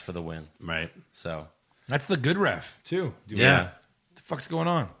Black Mass for the win. Right. So, That's the good ref, too. yeah. What the fuck's going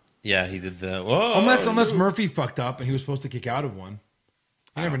on? Yeah, he did the... Whoa. Unless Murphy fucked up and he was supposed to kick out of one.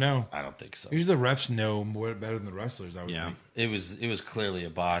 You never know. I don't think so. Usually the refs know more better than the wrestlers, I would Yeah. think. It was clearly a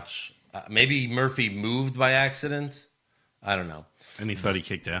botch. Maybe Murphy moved by accident. I don't know. And he thought he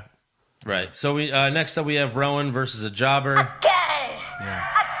kicked out. Right. So we next up we have Rowan versus a jobber. Who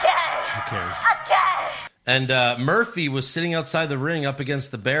cares? And Murphy was sitting outside the ring up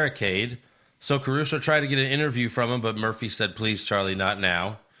against the barricade. So Caruso tried to get an interview from him, but Murphy said, please, Charlie, not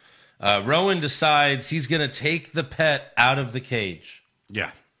now. Rowan decides he's going to take the pet out of the cage.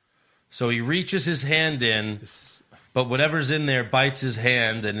 Yeah. So he reaches his hand in, but whatever's in there bites his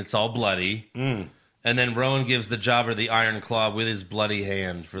hand, and it's all bloody. And then Rowan gives the jobber the iron claw with his bloody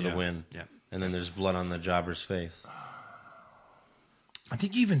hand for the win. Yeah. And then there's blood on the jobber's face. I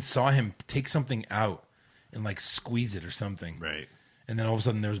think you even saw him take something out and like squeeze it or something. Right. And then all of a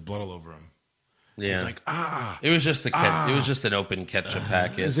sudden there was blood all over him. Yeah. He's like, It was just it was just an open ketchup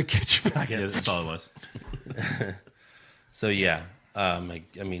packet. It was a ketchup packet. Yeah, that's all it was. So yeah, I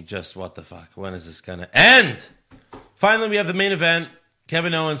mean, just what the fuck? When is this gonna end? Finally, we have the main event: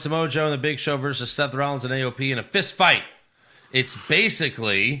 Kevin Owens, Samoa Joe, and the Big Show versus Seth Rollins and AOP in a fist fight. It's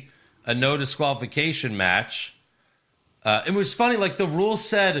basically a no disqualification match. It was funny, like the rules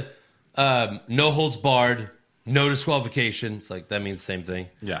said, no holds barred, no disqualification. It's like that means the same thing.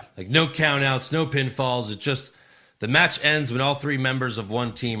 Yeah. Like no countouts, no pinfalls. It's just the match ends when all three members of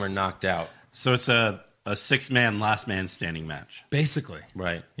one team are knocked out. So it's a 6-man, last man standing match. Basically.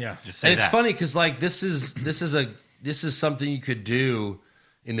 Right. Yeah. Just say And it's that. funny because like this is something you could do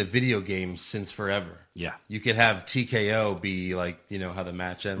in the video games since forever. Yeah. You could have TKO be like, you know, how the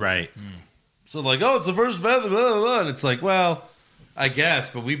match ends. Right. So like, oh, it's the first event, blah, blah, blah. And it's like, well, I guess,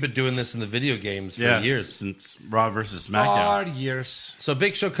 but we've been doing this in the video games for years. Since Raw versus SmackDown. 4 years. So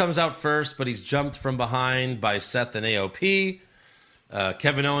Big Show comes out first, but he's jumped from behind by Seth and AOP.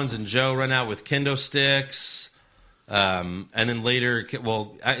 Kevin Owens and Joe run out with kendo sticks. And then later,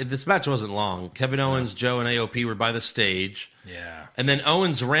 this match wasn't long. Kevin Owens, Joe, and AOP were by the stage. Yeah. And then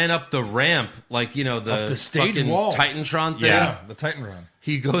Owens ran up the ramp, like, you know, Up the the stage fucking wall. Titantron thing. Yeah. The Titan Run.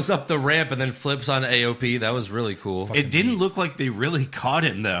 He goes up the ramp and then flips on AOP. That was really cool. It didn't look like they really caught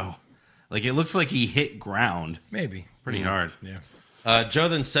him, though. Like, it looks like he hit ground Maybe. pretty hard. Yeah. Joe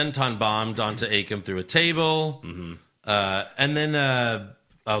then senton bombed onto Akam through a table. And then,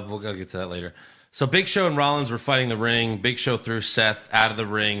 we'll get to that later. So Big Show and Rollins were fighting the ring. Big Show threw Seth out of the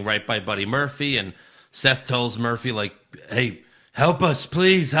ring right by Buddy Murphy. And Seth tells Murphy, like, hey, help us,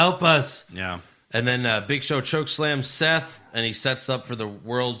 please, help us. Yeah. And then Big Show chokeslams Seth, and he sets up for the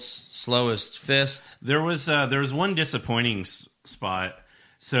world's slowest fist. There was one disappointing spot.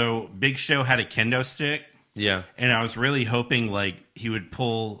 So Big Show had a kendo stick, Yeah. And I was really hoping like he would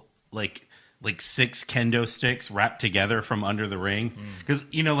pull like 6 kendo sticks wrapped together from under the ring, because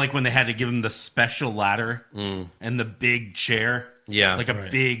like when they had to give him the special ladder and the big chair, like a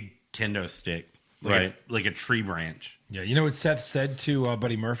big kendo stick, like a tree branch. Yeah, you know what Seth said to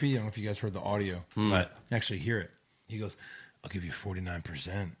Buddy Murphy? I don't know if you guys heard the audio, but actually hear it. He goes, "I'll give you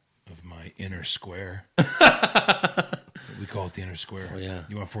 49% of my inner square." We call it the inner square. Oh, yeah.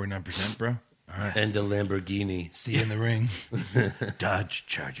 You want 49%, bro? All right. And a Lamborghini. See you in the ring. Dodge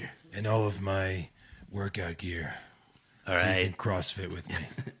Charger. And all of my workout gear. All so right. you can CrossFit with me.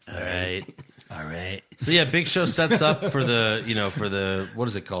 All right. All right. So yeah, Big Show sets up for the, what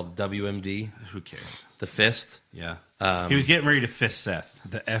is it called? WMD? Who cares? The fist. Yeah. He was getting ready to fist Seth.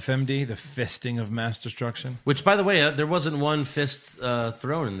 The FMD, the fisting of mass destruction. Which, by the way, there wasn't one fist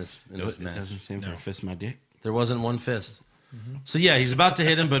thrown in this match. It doesn't seem to fist my dick. There wasn't one fist. So yeah, he's about to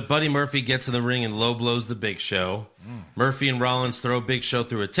hit him, but Buddy Murphy gets in the ring and low blows the Big Show. Murphy and Rollins throw Big Show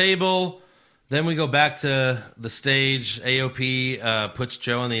through a table. Then we go back to the stage. AOP puts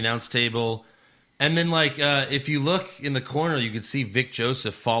Joe on the announce table. And then, if you look in the corner, you can see Vic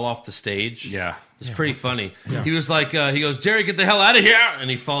Joseph fall off the stage. Yeah. It's pretty funny. Yeah. He was like, he goes, "Jerry, get the hell out of here!" And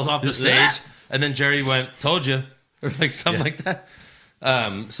he falls off the stage. And then Jerry went, "Told you," or something like that.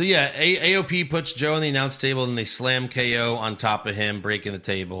 So yeah, AOP puts Joe on the announce table, and they slam KO on top of him, breaking the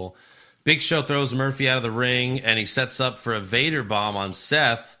table. Big Show throws Murphy out of the ring, and he sets up for a Vader bomb on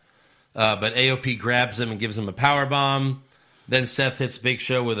Seth. But AOP grabs him and gives him a power bomb. Then Seth hits Big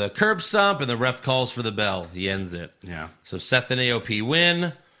Show with a curb stomp, and the ref calls for the bell. He ends it. Yeah. So Seth and AOP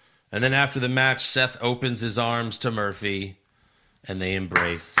win. And then after the match, Seth opens his arms to Murphy, and they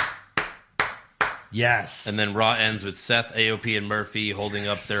embrace. Yes. And then Raw ends with Seth, AOP, and Murphy holding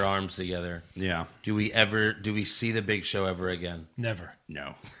up their arms together. Yeah. Do we see the Big Show ever again? Never.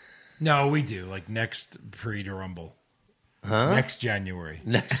 No. No, we do. Like next pre to Rumble. Huh? Next January.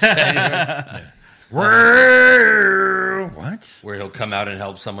 Next January. What? Where he'll come out and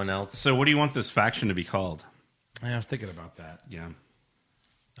help someone else. So what do you want this faction to be called? I was thinking about that. Yeah.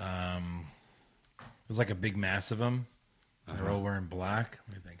 There's like a big mass of them. They're all wearing black.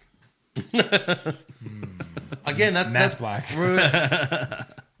 What do you think? Again, Mass that's black.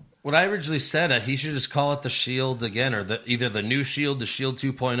 what I originally said. He should just call it the Shield again, or either the new Shield, the Shield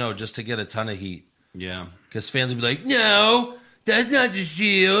 2.0, just to get a ton of heat. Yeah. Because fans would be like, "No, that's not the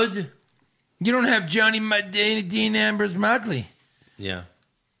Shield." You don't have Dean Ambrose Motley. Yeah.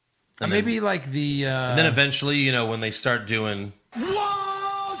 And maybe like the... and then eventually, when they start doing...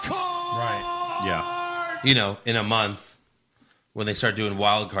 Right. Yeah. In a month, when they start doing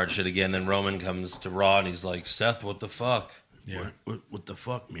wild card shit again, then Roman comes to Raw and he's like, "Seth, what the fuck?" Yeah. What the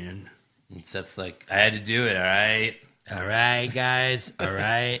fuck, man? And Seth's like, "I had to do it, all right?" All right, guys. All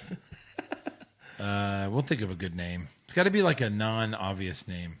right. We'll think of a good name. It's got to be like a non-obvious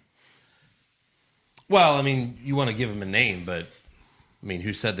name. Well, I mean, you want to give him a name, but, I mean,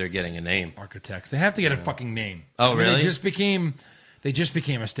 who said they're getting a name? Architects. They have to get a fucking name. Oh, really? They just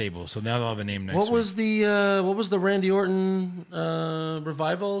became a stable, so now they'll have a name next What week. was the Randy Orton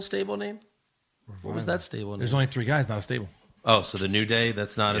Revival stable name? What was that stable name? There's only 3 guys, not a stable. Oh, so the New Day,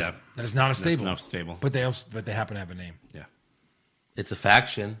 that's not Yeah. That is not a stable. That's not stable. But they happen to have a name. Yeah. it's a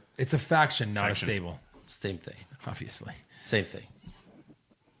faction. It's a faction, not Faction. a stable. Same thing. Obviously. Same thing.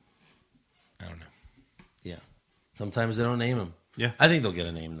 I don't know. Yeah. Sometimes they don't name them. Yeah. I think they'll get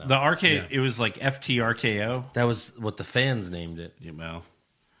a name, though. The RK, it was like FTRKO. That was what the fans named it. Yeah, well,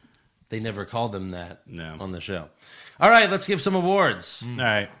 They never called them that No. on the show. All right, let's give some awards. all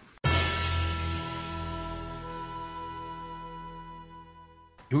right.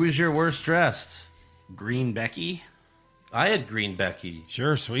 Who is your worst dressed? Green Becky, I had Green Becky.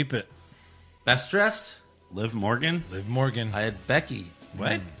 Sure, sweep it. Best dressed? Liv Morgan. Liv Morgan. I had Becky.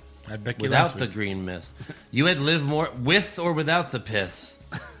 What? I bet you Without last the week. green mist. You had Liv more with or without the piss?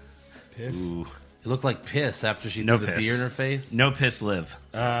 Piss. Ooh. It looked like piss after she No threw the piss. beer in her face. No piss Liv.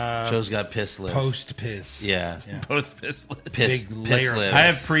 Joe's got piss Liv. Post piss. Yeah. Both piss Liv. Piss, Big piss layer of Liv. I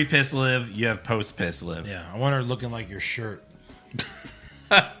have pre piss Liv. You have post piss Liv. Yeah. I want her looking like your shirt.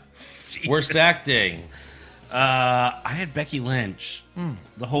 Worst acting. I had Becky Lynch.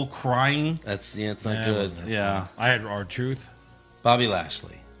 The whole crying. It's not That good. wasn't her Yeah. fault. I had R-Truth. Bobby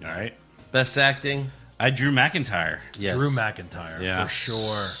Lashley. All right. Best acting? I Drew McIntyre. Yes. Drew McIntyre, Yeah. for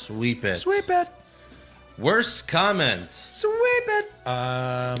sure. Sweep it. Sweep it. Worst comment? Sweep it.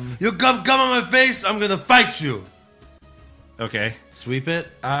 You come on my face, I'm gonna fight you. Okay. Sweep it?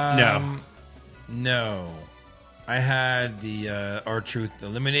 No. No. I had the R-Truth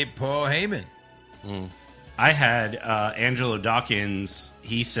eliminate Paul Heyman. I had Angelo Dawkins.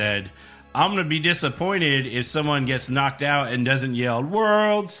 He said, I'm going to be disappointed if someone gets knocked out and doesn't yell,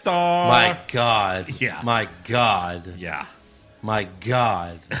 World Star. My God. Yeah. My God. Yeah. My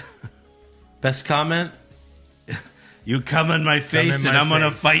God. Best comment? You come in my face in and my I'm going to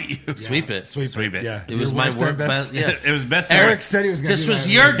face. fight you. Sweep it. Sweep it. Yeah. It was Your my worst work. and best. Yeah. It was best. Eric said he was going to This do was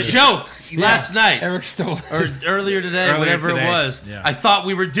that. your joke last night. Eric stole it. Or earlier today, Earlier whatever today. it was. Yeah. I thought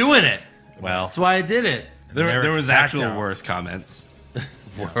we were doing it. Well, That's why I did it. there was backed actual out. worse comments.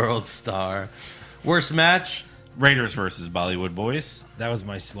 World Star. Worst match? Raiders versus Bollywood Boys. That was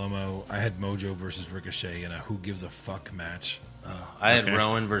my slow-mo. I had Mojo versus Ricochet in a who gives a fuck match. I had Okay.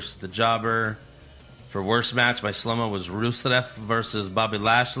 Rowan versus the Jobber. For worst match, my slow-mo was Rusev versus Bobby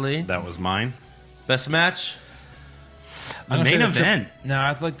Lashley. That was mine. Best match? The I'm gonna say main the tri- event. No,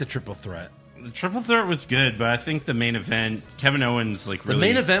 I like the triple threat. The triple threat was good, but I think the main event, Kevin Owens, like The really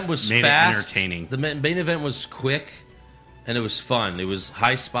main event was made fast. it entertaining. The main event was quick, and it was fun. It was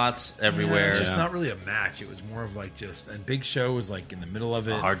high spots everywhere. It's just Yeah. not really a match. It was more of like just... And Big Show was like in the middle of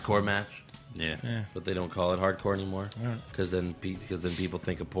it. A hardcore match, Yeah. but they don't call it hardcore anymore because then people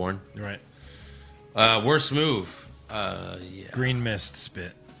think of porn. Right. Worst move? Green mist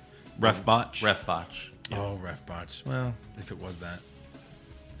spit. Ref botch. Ref botch. Oh, ref botch. Well, if it was that.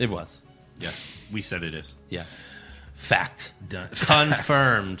 It was. Yeah. We said it is. Yeah. Fact. Done.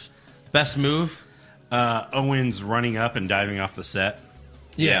 Confirmed. Best move? Owens running up and diving off the set.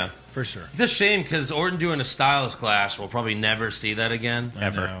 Yeah. For sure. It's a shame because Orton doing a Styles Clash, we'll probably never see that again.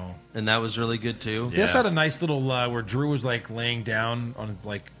 Ever. I know. And that was really good too. He also Yeah. had a nice little where Drew was like laying down on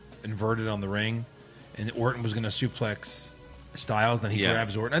like inverted on the ring, and Orton was going to suplex Styles. Then he Yeah.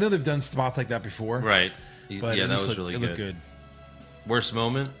 grabs Orton. I know they've done spots like that before, Right. But Yeah, it that just was looked- really it looked good. good. Worst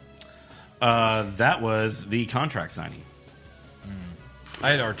moment? That was the contract signing. I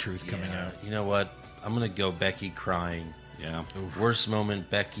had R-Truth coming Yeah. out. You know what? I'm going to go Becky crying. Yeah. Worst moment,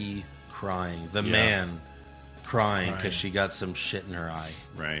 Becky crying. The Yeah. man crying Crying. because she got some shit in her eye.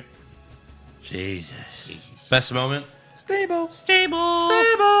 Right. Jesus. Best moment? Stable. Stable.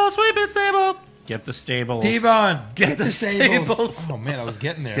 Stable! Sweep it, stable! Get the stables. Devon, Get the stables. Oh man, I was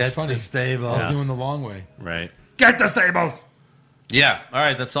getting there. Get it's funny. the stables. I was doing the long way. Right. Get the stables. Yeah. All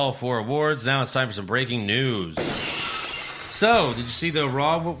right, that's all for awards. Now it's time for some breaking news. So, did you see the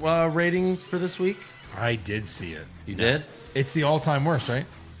Raw ratings for this week? I did see it. You did? It's the all-time worst, right?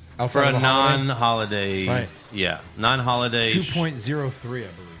 For Outside a of holiday? non-holiday. Right. Yeah. Non-holiday. 2.03, I believe.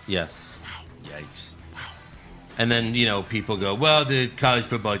 Yes. Yikes. And then, people go, well, the college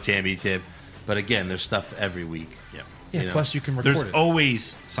football championship. But again, there's stuff every week. Yeah. Yeah. Plus, you can record There's it.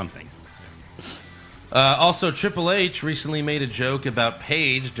 always something. Also, Triple H recently made a joke about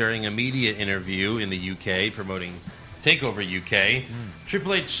Paige during a media interview in the UK promoting TakeOver UK.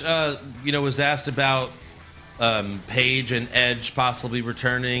 Triple H, was asked about Paige and Edge possibly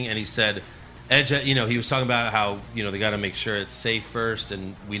returning, and he said, Edge, he was talking about how, they got to make sure it's safe first,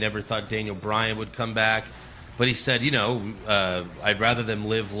 and we never thought Daniel Bryan would come back. But he said, I'd rather them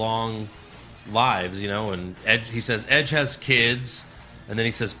live long lives, and Edge, he says, Edge has kids, and then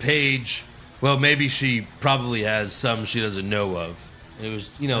he says, Paige, well, maybe she probably has some she doesn't know of. And it was,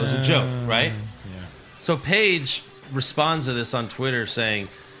 it was a joke, right? Yeah. So Paige responds to this on Twitter saying,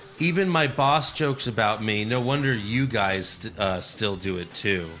 even my boss jokes about me. No wonder you guys still do it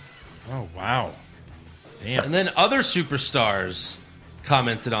too. Oh, wow. Damn. And then other superstars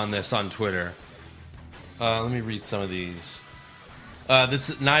commented on this on Twitter. Let me read some of these. This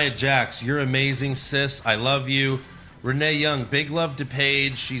is Nia Jax. You're amazing, sis. I love you. Renee Young. Big love to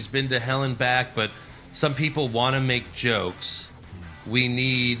Paige. She's been to hell and back, but some people want to make jokes. We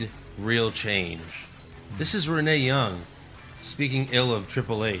need real change. This is Renee Young speaking ill of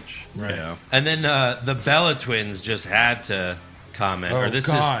Triple H. Right. Yeah. And then the Bella twins just had to comment. Oh,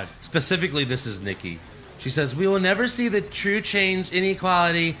 God. Specifically, this is Nikki. She says, we will never see the true change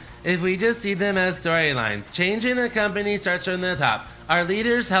inequality if we just see them as storylines. Change in a company starts from the top. Our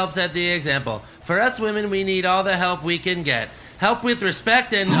leaders help set the example. For us women, we need all the help we can get. Help with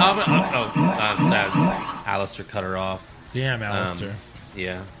respect and... I'm sad. Alistair cut her off. Damn, Alistair.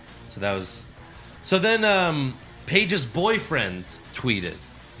 Yeah. So that was... So then Paige's boyfriend tweeted.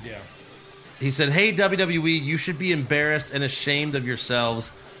 Yeah. He said, hey, WWE, you should be embarrassed and ashamed of yourselves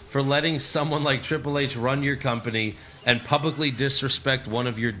for letting someone like Triple H run your company and publicly disrespect one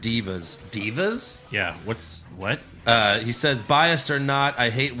of your divas. Divas? Yeah. What? He says, biased or not, I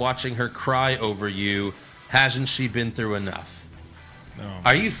hate watching her cry over you. Hasn't she been through enough? Oh, Are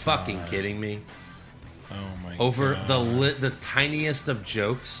my you fucking God. kidding me? Oh, my Over God. the tiniest of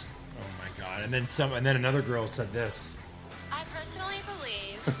jokes? Oh, my God. And then another girl said this. I personally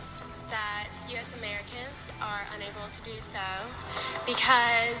believe that U.S. Americans are unable to do do so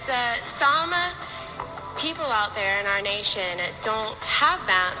because some people out there in our nation don't have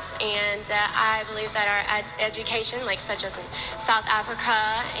maps, and I believe that our education, like such as in South Africa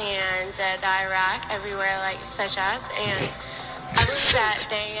and the Iraq, everywhere like such as, and I believe that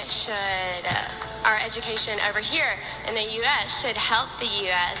they should, our education over here in the U.S. should help the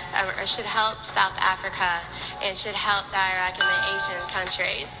U.S. Or should help South Africa and should help the Iraq and the Asian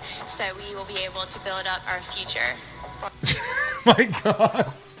countries, so we will be able to build up our future. My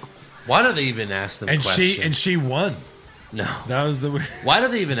God. Why do they even ask them questions? She won. No. That was the... Why do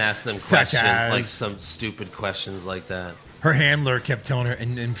they even ask them Such questions? as- Like some stupid questions like that? Her handler kept telling her,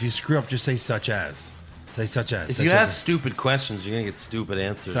 and if you screw up, just say such as. Say such as. If such you as. ask stupid questions, you're going to get stupid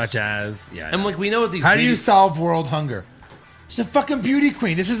answers. Such as. Yeah. And like, we know what these How do you videos- solve world hunger? She's a fucking beauty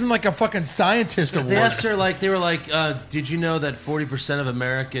queen. This isn't like a fucking scientist award. They asked her, like, they were like, did you know that 40% of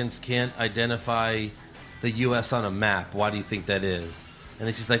Americans can't identify the U.S. on a map? Why do you think that is? And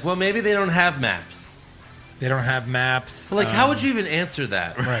then she's like, well, maybe they don't have maps. They don't have maps. But like, how would you even answer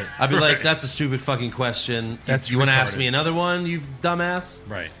that? Right. I'd be like, that's a stupid fucking question. That's you want to ask retarded. me another one, you dumbass?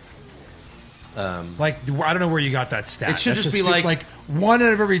 Right. Like, I don't know where you got that stat. It should That's just be stupid. like- 1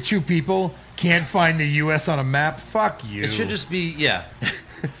 out of every 2 people can't find the U.S. on a map. Fuck you. It should just be, yeah.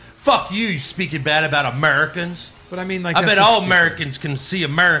 Fuck you speaking bad about Americans. But I mean, like, I that's bet just all stupid. Americans can see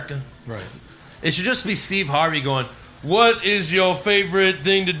America. Right. It should just be Steve Harvey going, what is your favorite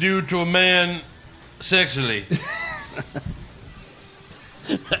thing to do to a man sexually?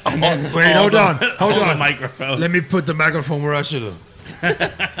 Wait, hold on. Hold the on. microphone. Let me put the microphone where I should have.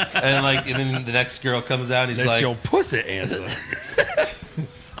 And then the next girl comes out and he's That's like, your pussy answer.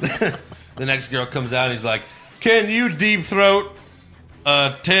 the next girl comes out and he's like, can you deep throat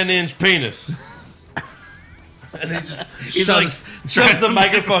a 10-inch penis? And he just shoves the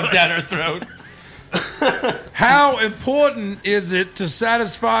microphone down her throat. How important is it to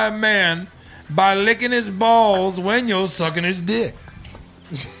satisfy a man by licking his balls when you're sucking his dick?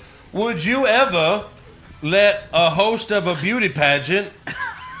 Would you ever let a host of a beauty pageant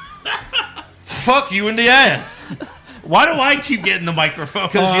fuck you in the ass? Why do I keep getting the microphone?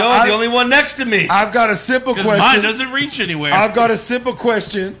 Because you're the only one next to me. I've got a simple Because question. mine doesn't reach anywhere. I've got a simple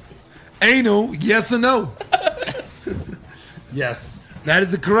question. Anal, yes or no? Yes. That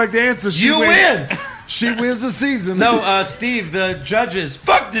is the correct answer. You win. She wins the season. No, Steve, the judges.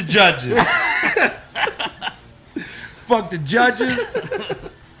 Fuck the judges. Fuck the judges.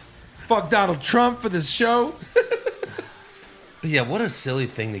 Fuck Donald Trump for this show. Yeah, what a silly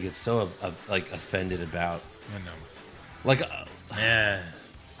thing to get so like offended about. I know. Like, Yeah.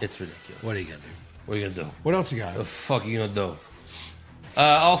 it's ridiculous. What are you gonna do? What are you gonna do? What else you got? What the fuck are you gonna do?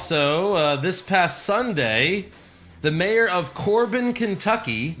 Also, this past Sunday, the mayor of Corbin,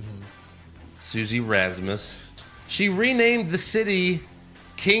 Kentucky, Susie Rasmus, she renamed the city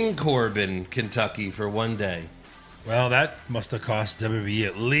King Corbin, Kentucky for one day. Well, that must have cost WWE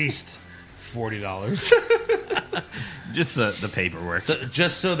at least $40. Just the paperwork. So,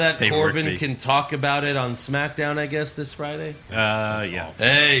 just so that Paperwork Corbin fee. can talk about it on SmackDown, I guess, this Friday. Yeah.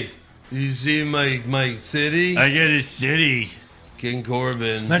 Hey, you see my city? I get a city. King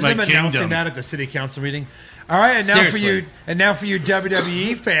Corbin. Imagine my them announcing kingdom. that at the city council meeting. All right, and now Seriously. for you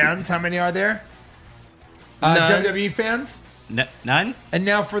WWE fans, how many are there? None. WWE fans? None? And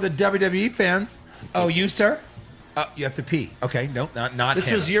now for the WWE fans. Oh, you, sir? You have to pee. Okay, no, not This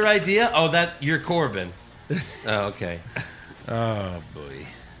Hannah. was your idea? Oh, you're Corbin. Oh, okay. Oh, boy.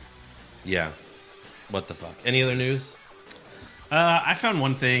 Yeah. What the fuck? Any other news? I found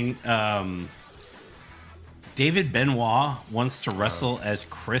one thing. David Benoit wants to wrestle as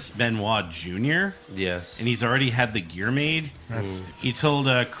Chris Benoit Jr. Yes. And he's already had the gear made. He told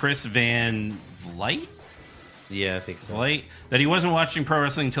Chris Van Vliet Yeah, I think so. that he wasn't watching pro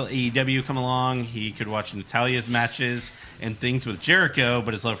wrestling until AEW come along. He could watch Natalia's matches and things with Jericho,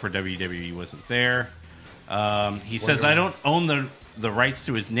 but his love for WWE wasn't there. He says, I don't own the rights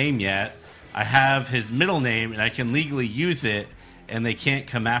to his name yet. I have his middle name, and I can legally use it, and they can't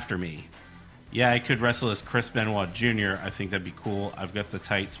come after me. Yeah, I could wrestle as Chris Benoit Jr. I think that'd be cool. I've got the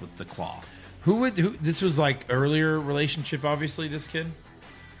tights with the claw. Who this was like earlier relationship, obviously, this kid?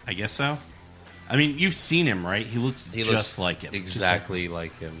 I guess so. I mean, you've seen him, right? He looks just like him. Exactly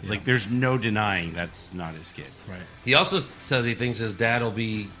like him. Like, there's no denying that's not his kid. Right. He also says he thinks his dad will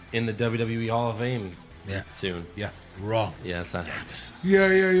be in the WWE Hall of Fame soon. Yeah. Wrong. Yeah, that's not happening.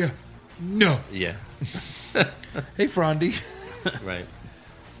 Yeah. No. Yeah. Hey, Frondy. Right.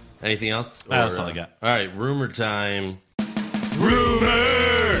 Anything else? That's all I got. All right, rumor time.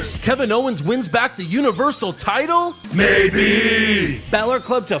 Rumors! Kevin Owens wins back the Universal title? Maybe. Balor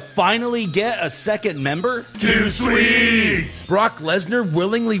Club to finally get a second member? Too sweet. Brock Lesnar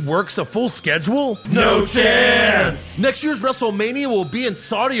willingly works a full schedule? No chance. Next year's WrestleMania will be in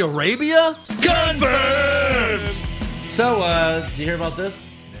Saudi Arabia? Confirmed. So, did you hear about this?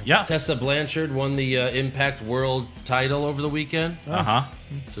 Yeah. Tessa Blanchard won the Impact World title over the weekend. Uh-huh.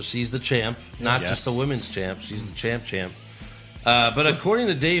 So she's the champ, not Yes. just the women's champ. She's the champ. But according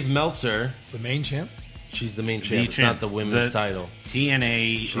to Dave Meltzer, The main champ? she's the main champ. It's not the women's title.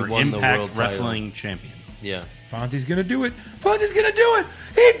 TNA She or won the Impact world title. Wrestling champion. Yeah. Fonzie's gonna do it. Fonzie's gonna do it.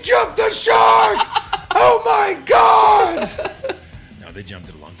 He jumped the shark. Oh my God. No, they jumped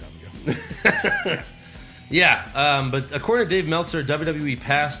it a long time ago. Yeah, but according to Dave Meltzer, WWE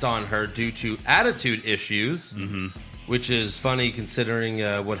passed on her due to attitude issues, which is funny considering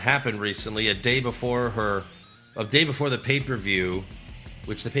what happened recently. A day before the pay-per-view,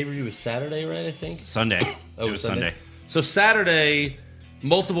 which the pay-per-view was Saturday, right? I think Sunday. Oh, it was Sunday. So Saturday,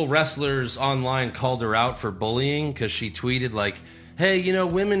 multiple wrestlers online called her out for bullying because she tweeted like, "Hey, you know,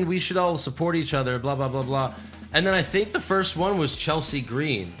 women, we should all support each other." Blah blah blah blah. And then I think the first one was Chelsea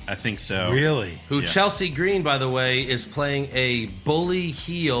Green. I think so. Really? Who Yeah. Chelsea Green, by the way, is playing a bully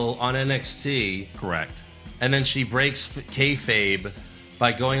heel on NXT. Correct. And then she breaks kayfabe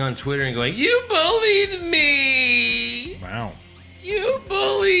by going on Twitter and going, "You bullied me! Wow. You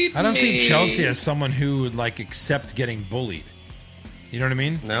bullied me!" I don't see Chelsea as someone who would like accept getting bullied. You know what I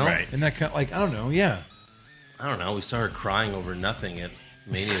mean? No? Right. And that kind like I don't know. Yeah. I don't know. We saw her crying over nothing at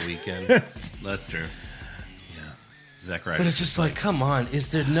Mania weekend. That's true. Zach Ryder. But it's just like, come on.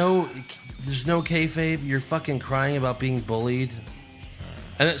 There's no kayfabe? You're fucking crying about being bullied?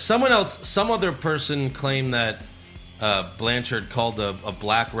 And then some other person claimed that Blanchard called a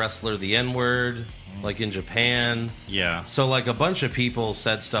black wrestler the N-word, like in Japan. Yeah. So, like, a bunch of people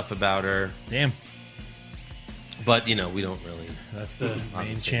said stuff about her. Damn. But, you know, we don't really. That's the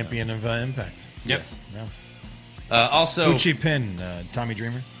main champion of Impact. Yep. Yeah. Also. Who'd she pin? Tommy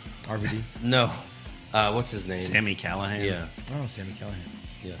Dreamer? RVD? No. What's his name? Sammy Callahan. Yeah. Oh, Sammy Callahan.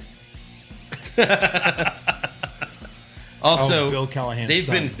 Yeah. Also, Bill Callahan's they've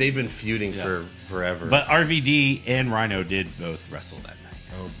son. been feuding for forever. But RVD and Rhino did both wrestle that night.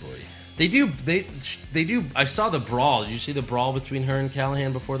 Oh boy. They do. I saw the brawl. Did you see the brawl between her and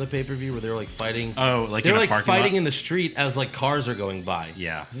Callahan before the pay-per-view where they were like fighting? Oh, like they in were a like parking fighting lot? in the street as like cars are going by.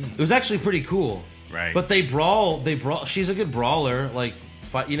 Yeah. It was actually pretty cool. Right. But they brawl. She's a good brawler. Like,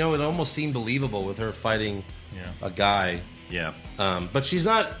 you know, it almost seemed believable with her fighting a guy. Yeah. But she's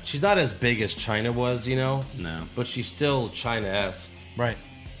not as big as China was, you know. No. But she's still China-esque. Right.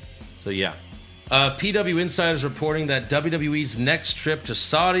 So yeah. PW Insider is reporting that WWE's next trip to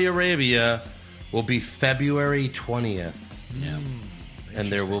Saudi Arabia will be February 20th. Yeah.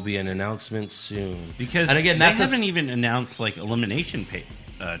 And there will be an announcement soon. Because and again, they that's haven't even announced like Elimination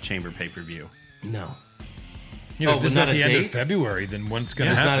Chamber pay-per-view. No. Yeah, Oh, if this is not at a the end date? of February, then when's going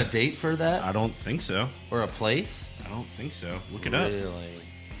to There's happen? not a date for that? I don't think so. Or a place? I don't think so. Look it up. Really?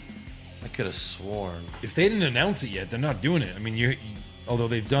 I could have sworn. If they didn't announce it yet, they're not doing it. I mean, although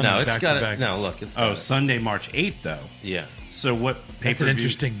they've done No, it it's back got to it. back. No, look, it's got Oh, it. Sunday, March 8th, though. Yeah. So what pay-per-view? That's an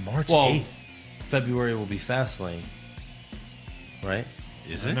interesting March Well, 8th. February will be Fastlane. Right?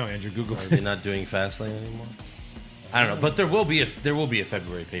 Is I it? don't know, Andrew. Google Are they not doing Fastlane anymore? I don't know, but there will be a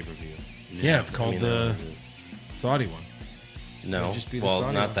February pay-per-view. Yeah, it's called the Saudi one. No, It'll just be the well,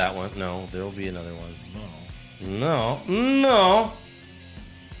 Saudi not one. that one. No, there will be another one. No. No.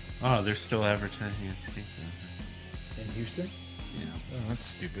 Oh, they're still advertising it. In Houston? Yeah. Oh, that's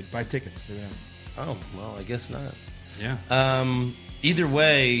stupid. Buy tickets. They're out. Oh, well, I guess not. Yeah. Either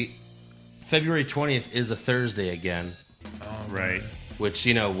way, February 20th is a Thursday again, Right. which,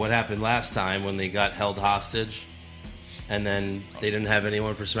 you know, what happened last time when they got held hostage and then they didn't have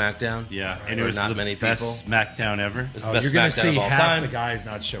anyone for SmackDown? Yeah. Or And it was not the many best people. SmackDown ever. It's the Oh, best you're going SmackDown to see of all half time. the guys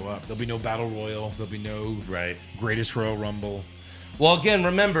not show up. There'll be no Battle Royal. There'll be no Right. Greatest Royal Rumble. Well, again,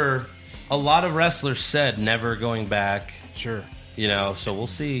 remember, a lot of wrestlers said never going back, Sure. you know, so we'll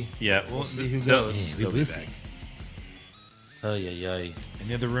see. Yeah. We'll see who they'll- goes. We they'll be will back. see. Oh, yeah.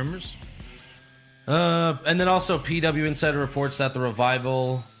 Any other rumors? And then also PW Insider reports that the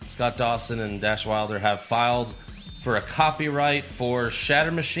Revival, Scott Dawson and Dash Wilder have filed for a copyright for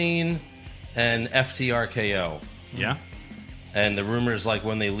Shatter Machine and FTRKO. Yeah. And the rumors, like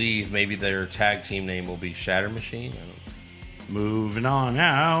when they leave, maybe their tag team name will be Shatter Machine. I don't. Moving on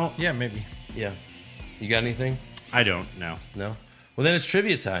out. Yeah, maybe. Yeah. You got anything? I don't know. No? Well, then it's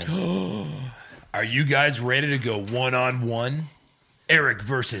trivia time. Are you guys ready to go one-on-one? Eric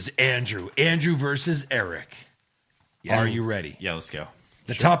versus Andrew. Andrew versus Eric. Are you ready? Yeah, let's go.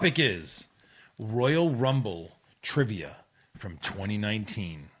 The topic is Royal Rumble trivia from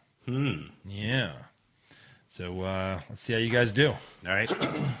 2019. Yeah. So let's see how you guys do. All right.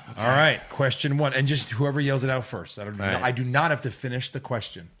 All right. Question 1. And just whoever yells it out first. right. I do not have to finish the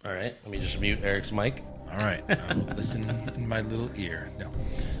question. All right. Let me just mute Eric's mic. All right. I will listen in my little ear. No.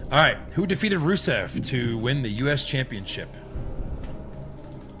 All right. Who defeated Rusev to win the U.S. Championship?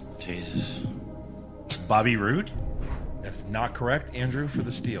 Jesus. Bobby Roode? That is not correct. Andrew for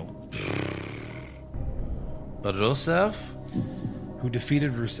the steal. Rusev Who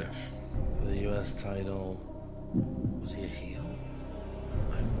defeated Rusev? for the U.S. title. Was he a heel?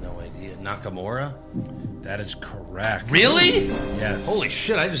 I have no idea. Nakamura? That is correct. Really? Yes. Holy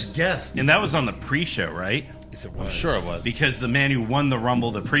shit! I just guessed. And that was on the pre-show, right? Yes, it was. Sure it was. Because the man who won the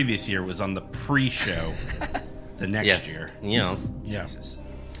Rumble the previous year was on the pre-show the next Yes. year. Yes. Yeah. Jesus.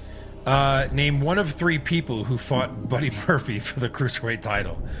 Name one of 3 people who fought Buddy Murphy for the Cruiserweight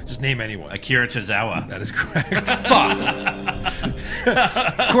title. Just name anyone. Akira Tozawa. That is correct.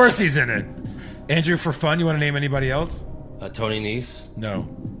 Of course he's in it. Andrew, for fun, you want to name anybody else? Tony Nese, No.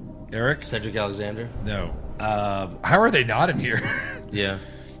 Eric? Cedric Alexander. No. How are they not in here? Yeah.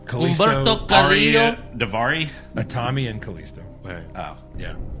 Kalisto, Umberto Carrillo. Aria Davari. Tommy, and Kalisto. All right. Oh.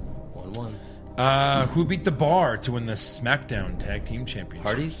 Yeah. 1-1. Who beat the Bar to win the SmackDown Tag Team Championship?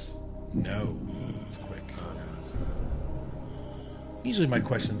 Hardys. No. It's quick. Oh no, it's not. Usually my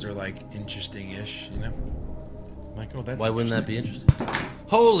questions are like interesting-ish, you know? Like, oh, that's Why wouldn't that interesting. be interesting?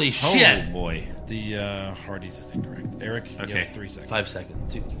 Holy shit! Oh, boy. The Hardys is incorrect. Eric, you Okay. have 3 seconds. 5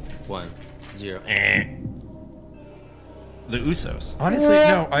 seconds. 2, 1, 0. The Usos. Honestly,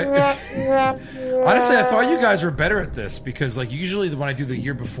 no. Honestly, I thought you guys were better at this because, like, usually when I do the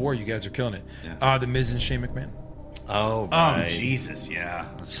year before, you guys are killing it. Yeah. The Miz and Shane McMahon. Oh, Oh, right. Jesus, yeah.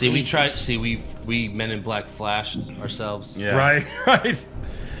 That's See, really- we tried. See, we Men in Black flashed ourselves. Yeah. Right, right.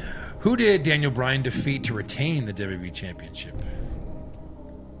 Who did Daniel Bryan defeat to retain the WWE Championship?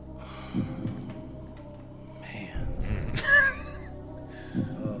 Man.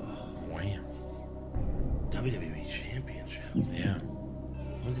 Wham. WWE Championship. Yeah.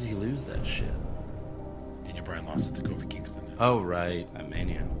 When did he lose that shit? Daniel Bryan lost it to Kofi Kingston. Oh, right. That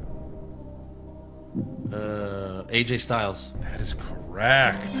Mania. AJ Styles. That is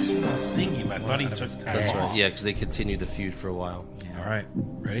correct. I was thinking, I thought he took That's right. Yeah, because they continued the feud for a while. All right.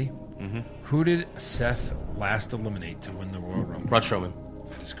 Ready? Mm-hmm. Who did Seth last eliminate to win the Royal Rumble? Braun Strowman.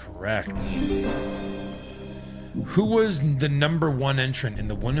 That is correct. Who was the number 1 entrant in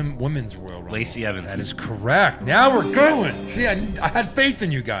the women's Royal Rumble? Lacey Evans. That is correct. Now we're going. See, I had faith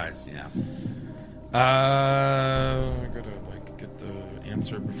in you guys. Yeah. I gotta get the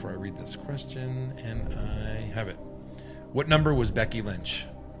answer before I read this question, and I have it. What number was Becky Lynch?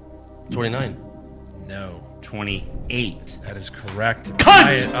 29. No, 28. that is correct. Cunt!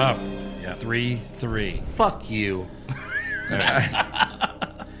 Tie it up. Yeah, 3-3. Fuck you.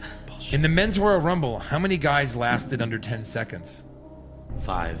 In the men's Royal Rumble, how many guys lasted under 10 seconds?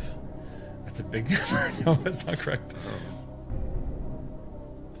 5. That's a big number. No, that's not correct.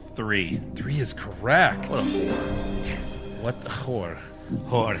 3. 3 is correct. What a whore. What the whore?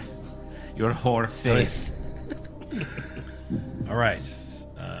 Whore. Your whore face. All right.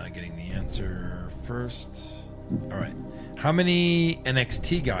 Getting the answer first. All right. How many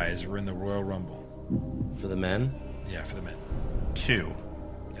NXT guys were in the Royal Rumble? For the men? Yeah, for the men. 2.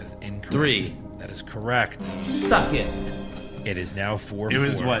 That is incorrect. 3. That is correct. Suck it. It is now 4-4. It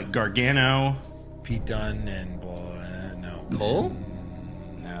was what? Gargano? Pete Dunne and blah. No. Cole?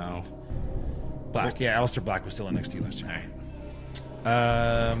 No. Black. Yeah, Aleister Black was still NXT last All year.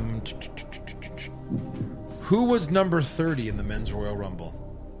 right. Who was number 30 in the men's Royal Rumble?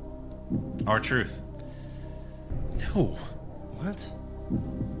 R-Truth. No. What?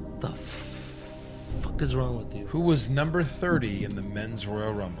 The fuck is wrong with you? Who was number 30 in the men's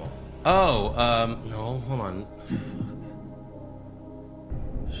Royal Rumble? Oh, no, hold on.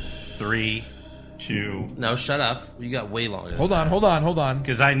 3, 2. No, shut up. You got way longer. Hold on.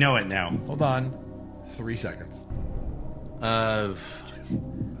 Because I know it now. Hold on. 3 seconds. Nia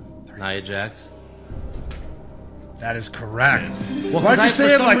Jax. That is correct. Well, Why'd you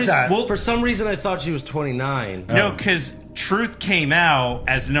say it like reason, that? Well, for some reason, I thought she was 29. No, because Truth came out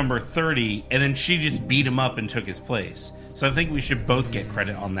as number 30, and then she just beat him up and took his place. So I think we should both get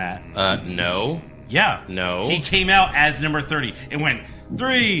credit on that. No. Yeah. No. He came out as number 30 and went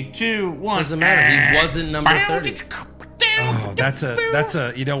 3, 2, 1. Doesn't matter. He wasn't number 30. Oh, that's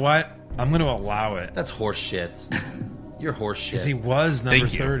a. You know what? I'm going to allow it. That's horse shit. You're horse shit. Because he was number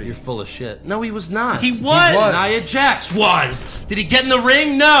 30. You're full of shit. No, he was not. He was. Nia Jax was. Did he get in the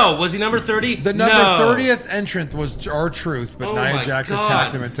ring? No. Was he number 30? The number No. 30th entrant was R-Truth, but Oh Nia my Jax God.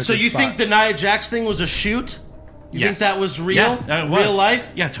 attacked him and took So his you spot. think the Nia Jax thing was a shoot? You Yes. think that was real? Yeah, it was. Real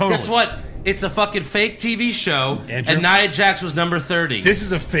life? Yeah, totally. Guess what? It's a fucking fake TV show, Andrew? and Nia Jax was number 30. This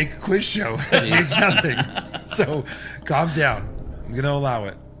is a fake quiz show. It means nothing. So calm down. I'm going to allow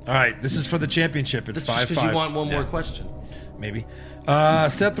it. All right, this is for the championship. It's That's just 5-5. because you want one more question. Maybe.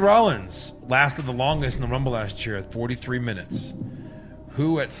 Seth Rollins lasted the longest in the Rumble last year at 43 minutes.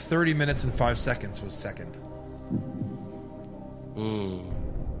 Who at 30 minutes and 5 seconds was second?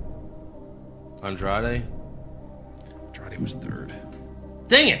 Andrade? Andrade was third.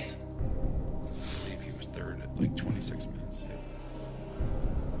 Dang it! I believe he was third at like 26 minutes.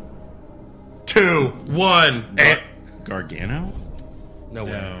 2, 1. Gargano? No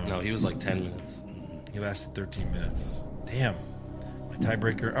way. No. No, he was like 10 minutes. He lasted 13 minutes. Damn. My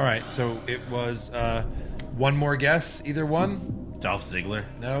tiebreaker. All right, so it was one more guess. Either one? Dolph Ziggler?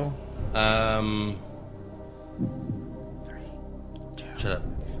 No? Shut up.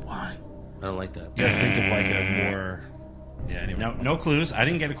 Why? I don't like that. You gotta think of like a more... Yeah, anyway. No clues. I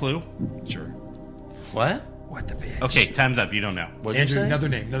didn't get a clue. Sure. What? What the bitch? Okay, time's up. You don't know. What did you Andrew,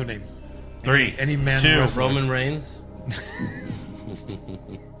 say? another name. 3, Any man 2, wrestler. Roman Reigns?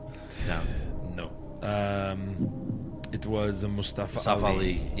 No. No. It was Mustafa Mustafa Ali.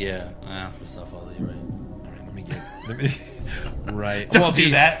 Ali. Yeah. Wow. Mustafa Ali, right. All right, let me right. Don't Well, do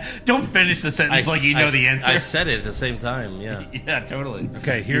he- that. Don't finish the sentence like you know the answer. I said it at the same time, yeah. Yeah, totally.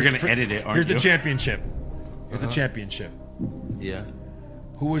 Okay, You're here's going to edit it, aren't Here's you? the championship. Here's the championship. Yeah.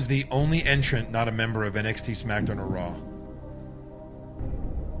 Who was the only entrant not a member of NXT, SmackDown, or Raw?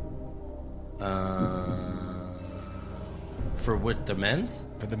 For what, the men's?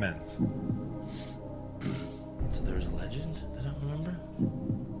 For the men's. So there was a legend that I don't remember?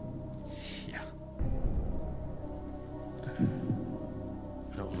 Yeah.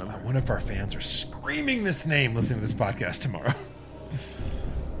 I don't remember. One of our fans are screaming this name listening to this podcast tomorrow.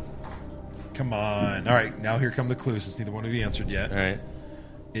 Come on. All right, now here come the clues since neither one of you answered yet. All right.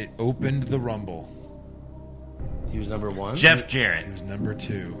 It opened the Rumble. He was number 1? Jeff Jarrett. He was number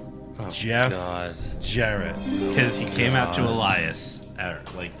 2. Oh, Jeff God. Jarrett. Because he came out to Elias. Yeah,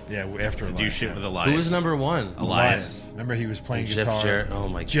 after to Elias, do shit yeah. with Elias. Who was number 1? Elias. Remember he was playing Jeff guitar. Jarrett. Oh,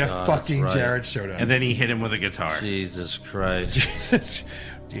 my Jeff God. fucking that's right. Jarrett showed up. And then he hit him with a guitar. Jesus Christ. Jesus.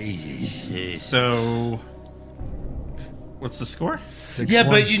 Jeez. So, what's the score? 6-1. Yeah,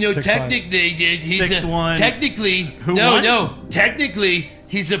 but you know, 6-5. technically, he's 6-1. Technically, Who no, won? no. Technically,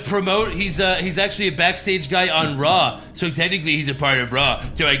 he's a promote. He's actually a backstage guy on Raw. So technically, he's a part of Raw.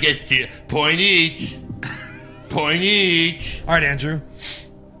 So I guess point each. Point each. All right, Andrew.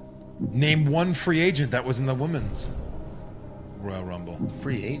 Name one free agent that was in the women's Royal Rumble.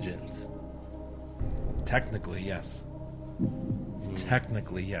 Free agents. Technically, yes.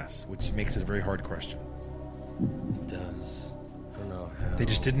 Technically, yes, which makes it a very hard question. It does. I don't know how. They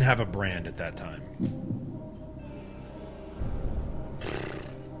just didn't have a brand at that time.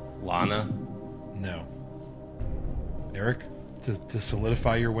 Lana. No. Eric, to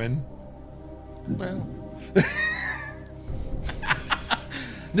solidify your win? Well.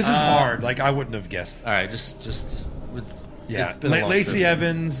 This is hard. Like, I wouldn't have guessed. All right, just with. Yeah, It's been a long Lacey trip.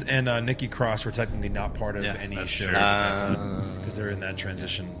 Evans and Nikki Cross were technically not part of Yeah, any that's shows true. at that time because they're in that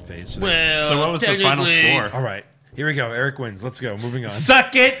transition phase. So Well, So what was the final technically- score? all right, here we go. Eric wins. Let's go. Moving on.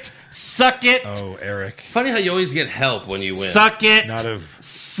 Suck it! Suck it! Oh, Eric. Funny how you always get help when you win. Suck it! Not have.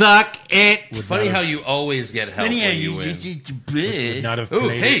 Suck it! Would Funny not how have- you always get help when you win. would not have Oh,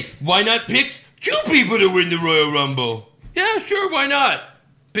 played hey, it. why not pick 2 people to win the Royal Rumble? Yeah, sure, why not?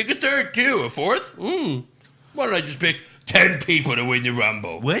 Pick a third, too. A fourth? Why don't I just pick 10 people to win the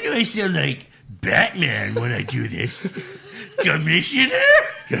Rumble? Why do I sound like Batman when I do this? Commissioner?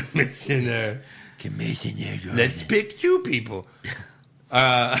 Commissioner. Commissioner. Let's pick 2 people.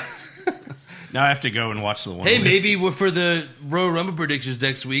 Now I have to go and watch the one. Hey, with- maybe for the Royal Rumble predictions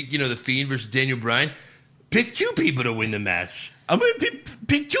next week, you know, The Fiend versus Daniel Bryan, pick 2 people to win the match. I'm going to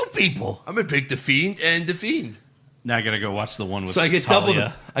pick 2 people. I'm going to pick The Fiend and The Fiend. Now I got to go watch the one with So I get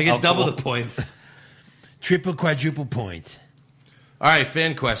Talia. double the points. Triple, quadruple points. All right,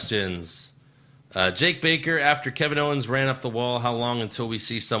 fan questions. Jake Baker, after Kevin Owens ran up the wall, how long until we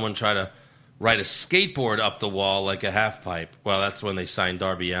see someone try to ride a skateboard up the wall like a half pipe? Well, that's when they signed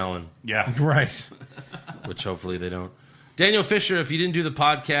Darby Allin, Yeah. Right. which hopefully they don't. Daniel Fisher, if you didn't do the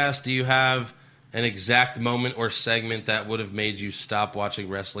podcast, do you have an exact moment or segment that would have made you stop watching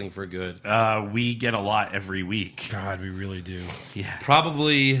wrestling for good? We get a lot every week. God, we really do. Yeah.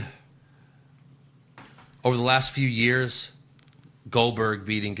 Probably over the last few years, Goldberg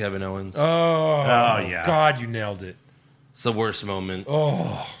beating Kevin Owens. Oh, yeah. God, you nailed it. It's the worst moment.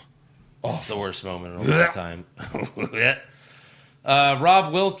 It's the worst moment in a long time.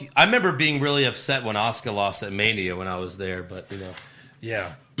 Rob Wilkie. I remember being really upset when Asuka lost at Mania when I was there, but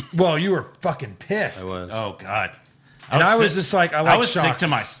Yeah. Well, you were fucking pissed. I was. Oh, God. And I was just like, I was sick shocks. to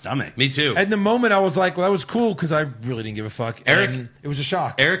my stomach. Me too. At the moment, I was like, well, that was cool because I really didn't give a fuck. Eric- And it was a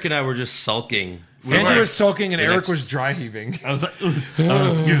shock. Eric and I were just sulking. Andrew was sulking and The Eric next- was dry heaving. I was like,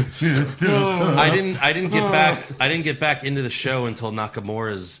 I didn't get back into the show until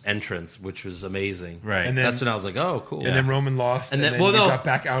Nakamura's entrance, which was amazing. right. And then- That's when I was like, oh, cool. And then Roman lost, and then you got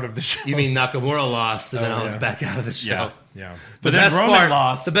back out of the show. You mean Nakamura lost, and then I was yeah. back out of the show. Yeah. Yeah. But then Roman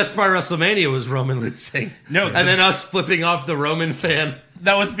lost. The best part of WrestleMania was Roman losing. No, and then us flipping off the Roman fan.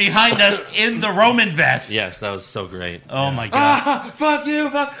 That was behind us in the Roman vest. Yes, that was so great. Oh, my God. Fuck you,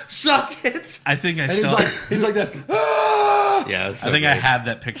 suck it. I think I And still... he's like this. Ah! Yeah, it was so I think I great. have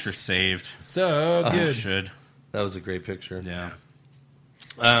that picture saved. So I good. should. That was a great picture. Yeah.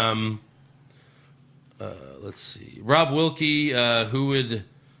 Let's see. Rob Wilkie, who would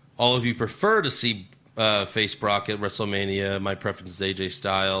all of you prefer to see face Brock at WrestleMania? My preference is AJ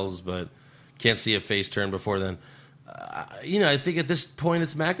Styles, but can't see a face turn before then. I think at this point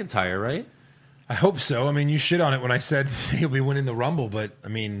it's McIntyre, right? I hope so. I mean, you shit on it when I said he'll be winning the Rumble, but I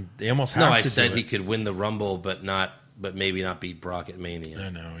mean, they almost have No, to I do said it. he could win the Rumble, but maybe not beat Brock at Mania. I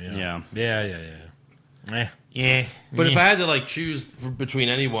know, Yeah. Eh. Yeah. But if I had to choose between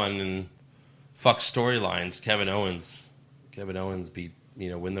anyone and fuck storylines, Kevin Owens beat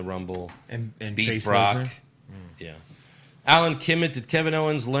win the Rumble And beat face Brock. Lesnar? Yeah. Alan Kimmett, did Kevin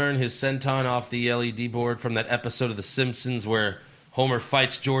Owens learn his senton off the LED board from that episode of The Simpsons where Homer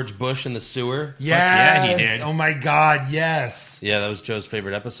fights George Bush in the sewer? Yes. yeah, he did. Oh my God, yes. Yeah, that was Joe's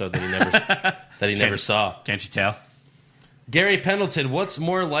favorite episode that he never saw. Can't you tell? Gary Pendleton, what's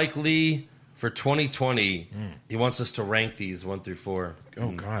more likely for 2020? He wants us to rank these 1 through 4.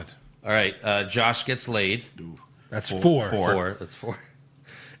 Oh God. All right, Josh gets laid. That's four. Four. That's 4.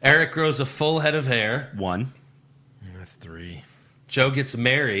 Eric grows a full head of hair. 1. That's 3. Joe gets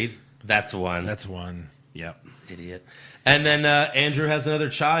married. That's 1. That's 1. Yep. Idiot. And then Andrew has another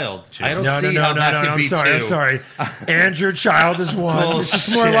child. I don't No, see how that could be I'm 2. sorry. Andrew Child is 1. It's just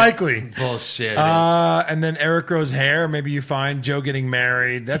more Bullshit. likely. Bullshit. And then Eric grows hair. Maybe you find Joe getting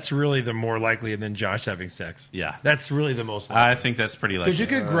married. That's really the more likely, and then Josh having sex. Yeah. That's really the most likely. I think that's pretty likely. Because you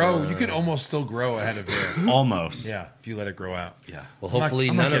could grow. You could almost still grow a head of hair. Almost. Yeah, if you let it grow out. Yeah. Well, hopefully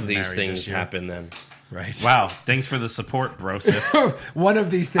I'm not none of getting these married things this year. happen then. Right. Wow. Thanks for the support, Brosif. One of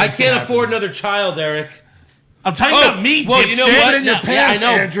these things. I can can't happen. afford another child, Eric. I'm talking about me. Well, you know dipshit. what? in your pants, I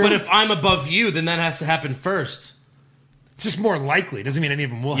know. Andrew. But if I'm above you, then that has to happen first. It's just more likely. Doesn't mean any of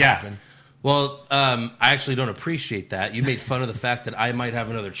them will Yeah. happen. Well, I actually don't appreciate that. You made fun of the fact that I might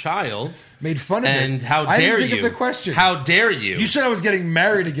have another child. Made fun of it. And how I dare didn't think you? of the question. How dare you? You said I was getting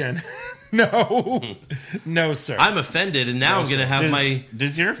married again. No. No, sir. I'm offended, and now I'm going to have my...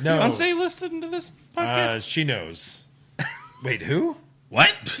 Does your No. fiance listen to this podcast? She knows. Wait, who? What?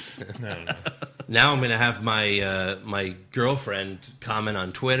 No. Now I'm going to have my my girlfriend comment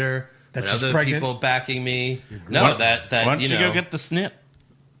on Twitter. That and she's other pregnant? people backing me. No, Why- that Why don't you know. go get the snip?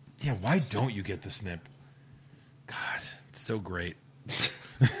 Yeah, why don't you get the snip? God, it's so great.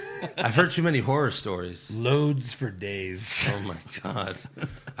 I've heard too many horror stories. Loads for days. Oh my god,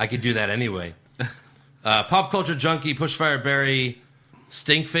 I could do that anyway. Pop culture junkie, Pushfire Barry,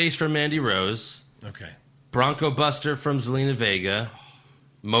 Stinkface from Mandy Rose, Okay. Bronco Buster from Zelina Vega,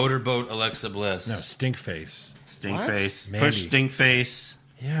 Motorboat Alexa Bliss. No, stink face. Stinkface. Mandy. Push Stinkface.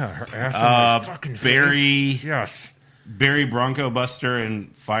 Yeah, her ass in my fucking Barry. face. Yes. Barry Bronco Buster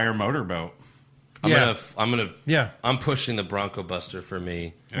and Fire Motorboat. Yeah. I'm pushing the Bronco Buster for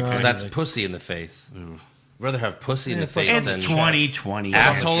me because Right. that's pussy in the face. I'd rather have pussy in the face It's than 2020.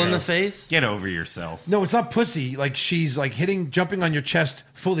 asshole in the face. Get over yourself. No, it's not pussy. Like she's like jumping on your chest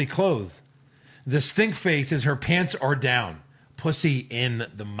fully clothed. The stink face is her pants are down. Pussy in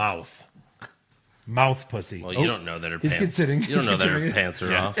the mouth. Mouth pussy. Well, you don't know that her he's pants. considering. You don't know that her considering it. pants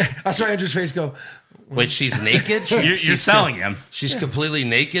are off. I saw Andrew's face go. Wait, she's naked. You're She's selling him. She's completely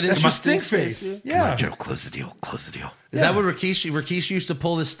naked. That's in your the stink face. Yeah. Close the deal. Close the deal. Is that what Rikishi used to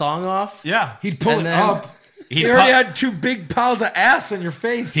pull his thong off? Yeah. He'd pull And it then- up. He'd You already pop- had 2 big piles of ass on your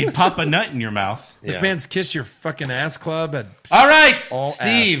face. He'd pop a nut in your mouth. This Yeah. man's Kiss Your Fucking Ass Club at All right, All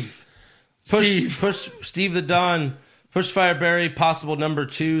Steve. Steve. Push Steve the Don. Push Fireberry. Possible number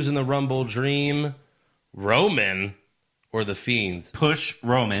 2s in the Rumble Dream. Roman. or The Fiend? Push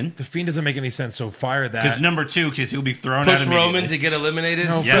Roman. The Fiend doesn't make any sense, so fire that. Because number 2, because he'll be thrown out Push immediately. Roman to get eliminated?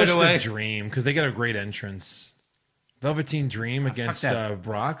 No, Straight push away? the Dream, because they got a great entrance. Velveteen Dream against that.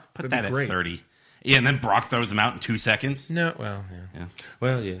 Brock. Put That'd that be great. at 30. Yeah, and then Brock throws him out in 2 seconds. No, well, yeah.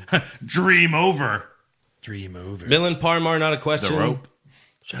 Well, yeah. Dream over. Dream over. Milan Parmar, not a question. The rope.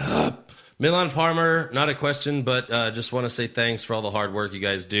 Shut up. Milan Parmar, not a question, but just want to say thanks for all the hard work you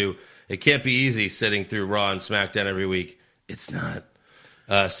guys do. It can't be easy sitting through Raw and SmackDown every week. It's not.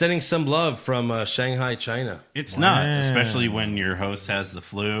 Sending some love from Shanghai, China. It's not, especially when your host has the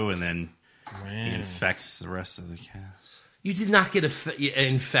flu and then he infects the rest of the cast. You did not get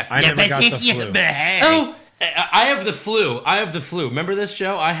infected. I never got the flu. Oh, I have the flu. Remember this,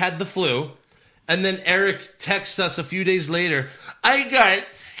 Joe? I had the flu. And then Eric texts us a few days later, I got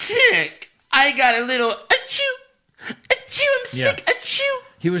sick. I got a little achoo. Achoo, I'm sick. Achoo.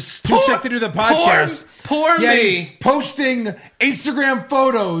 He was too sick to do the podcast. Poor yeah, me. He's posting Instagram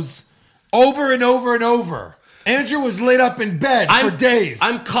photos over and over and over. Andrew was laid up in bed for days.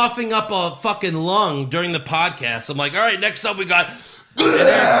 I'm coughing up a fucking lung during the podcast. I'm like, all right, next up we got...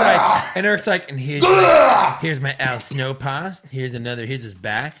 And Eric's like, and here's my Al Snow past. Here's his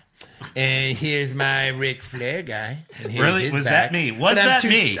back. And here's my Ric Flair guy. And here's Really? his Was back. that me? Was But that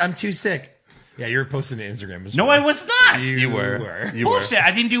me? I'm too sick. Yeah, you were posting to Instagram. No, I was not. You were. Bullshit.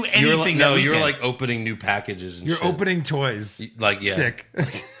 I didn't do anything. You were like opening new packages and You're shit. opening toys. Like, yeah. Sick.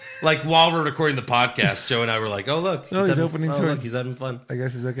 Like, while we're recording the podcast, Joe and I were like, oh, look. He's opening toys. Look, he's having fun. I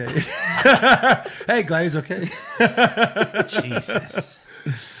guess he's okay. Hey, glad he's okay. Jesus.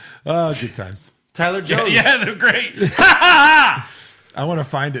 Oh, good times. Tyler Jones. Yeah, they're great. I want to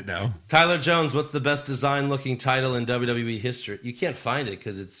find it now. Tyler Jones, what's the best design-looking title in WWE history? You can't find it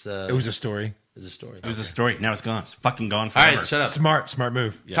because it's... It was a story. It's a story. It was a story. Now it's gone. It's fucking gone All forever. right, shut up. Smart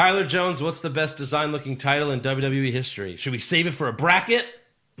move. Yeah. Tyler Jones, what's the best design-looking title in WWE history? Should we save it for a bracket?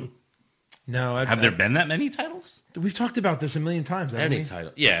 No, Have there been that many titles? We've talked about this a million times. haven't Any we?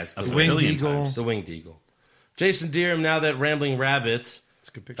 title. Yeah, it's the Winged Eagle. The Winged Eagle. Jason Deerham, now that Rambling Rabbit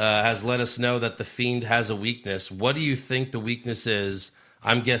has let us know that the Fiend has a weakness, what do you think the weakness is?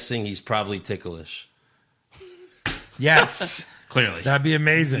 I'm guessing he's probably ticklish. Yes. Clearly. That'd be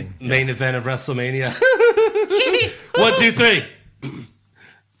amazing. Main event of WrestleMania. 1, 2, 3.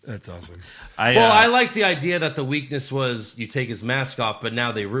 That's awesome. I like the idea that the weakness was you take his mask off, but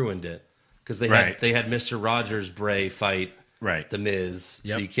now they ruined it. Because they had Mr. Rogers Bray fight The Miz,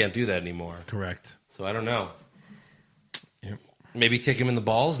 so you can't do that anymore. Correct. So I don't know. Yep. Maybe kick him in the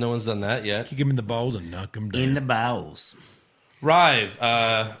balls. No one's done that yet. Kick him in the balls and knock him down. In the bowels. Rive.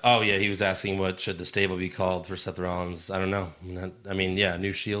 He was asking what should the stable be called for Seth Rollins. I don't know.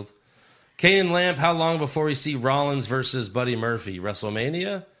 New Shield. Kane and Lamp, how long before we see Rollins versus Buddy Murphy?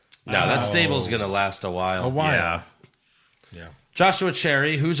 WrestleMania? No, that stable's going to last a while. A while. Yeah. Joshua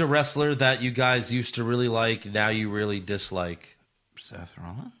Cherry, who's a wrestler that you guys used to really like, now you really dislike? Seth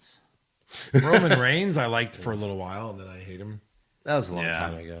Rollins? Roman Reigns, I liked for a little while, and then I hate him. That was a long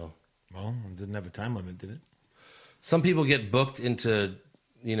time ago. Well, it didn't have a time limit, did it? Some people get booked into,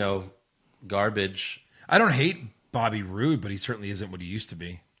 garbage. I don't hate Bobby Roode, but he certainly isn't what he used to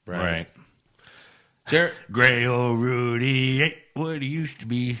be. Right. Jared, Gray old Rudy ain't what he used to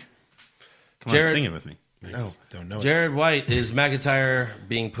be. Come on, sing it with me. No, don't know. Jared White, is McIntyre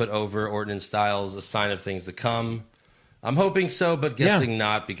being put over Orton and Styles a sign of things to come? I'm hoping so, but guessing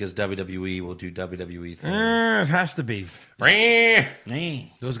not because WWE will do WWE things. It has to be.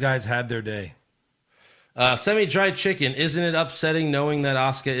 Those guys had their day. Semi-dried chicken. Isn't it upsetting knowing that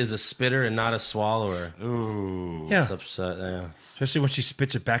Asuka is a spitter and not a swallower? Ooh. Yeah. It's upset. Yeah. Especially when she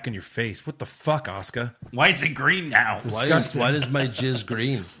spits it back in your face. What the fuck, Asuka? Why is it green now? Why is my jizz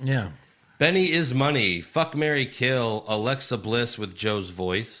green? Yeah. Benny is money. Fuck, marry, kill. Alexa Bliss with Joe's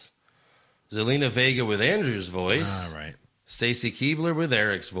voice. Zelina Vega with Andrew's voice. All right. Stacy Keibler with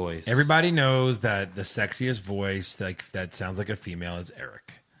Eric's voice. Everybody knows that the sexiest voice that sounds like a female is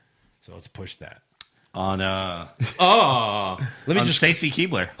Eric. So let's push that. On let me just Stacy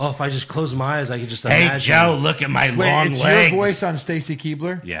Keibler. Oh, if I just close my eyes, I could just Hey imagine. Joe, look at my long it's legs. your voice on Stacy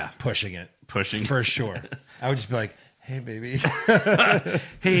Keibler? Yeah. Pushing it. Pushing. For sure. I would just be like, hey, baby.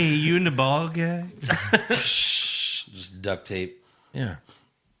 Hey, you in the ball guy? Just duct tape. Yeah.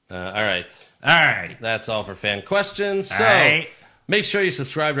 All right. All right. That's all for fan questions. So right. make sure you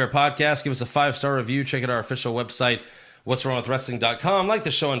subscribe to our podcast. Give us a 5-star review. Check out our official website, what'swrongwithwrestling.com. Like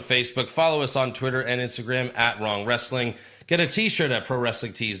the show on Facebook. Follow us on Twitter and Instagram @WrongWrestling. Get a t-shirt at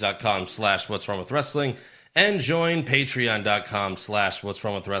prowrestlingtees.com/what'swrongwithwrestling. And join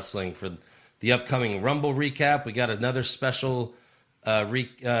patreon.com/what'swrongwithwrestling for the upcoming Rumble recap. We got another special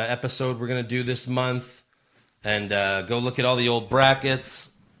episode we're going to do this month. and go look at all the old brackets.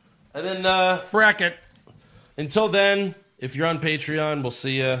 And then Bracket. until then, if you're on Patreon, we'll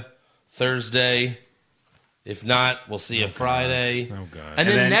see you Thursday. If not, we'll see you Friday. Oh, God. And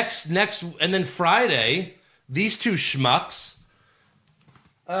then next Friday, these two schmucks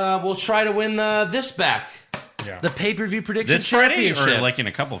will try to win this back. Yeah. The pay-per-view prediction This Friday championship. or like in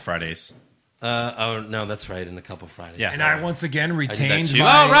a couple Fridays? Oh, no, that's right. In a couple Fridays. Yeah. And I once again I did retained that too.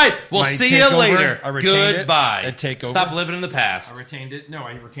 my. All right. We'll my see you takeover. later. I retained Goodbye. It. A takeover. Stop living in the past. I retained it. No,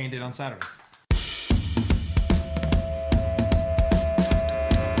 I retained it on Saturday.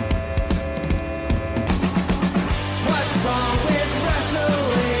 What's wrong with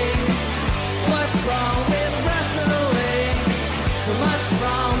wrestling? What's wrong with wrestling? So much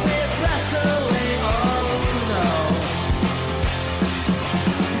wrong with wrestling. Oh no.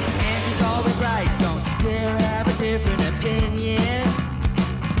 And he's always right. Don't you dare have a different opinion.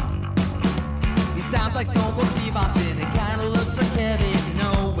 He sounds like Stone Cold Steve Austin. It kinda looks like Kevin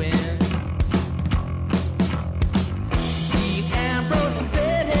Owens. Dean Ambrose is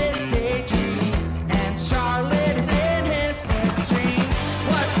in his daydreams, and Charlotte is in his sex dream.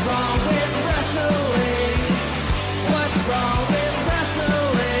 What's wrong with wrestling? What's wrong with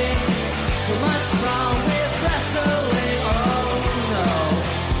wrestling? So much wrong with wrestling. Oh no.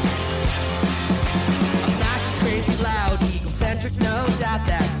 Obnoxious, crazy, loud, egocentric, no doubt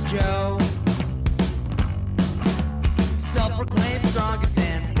that's Joe. Self-proclaimed strongest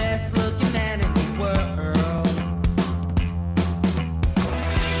and best-looking man in the world.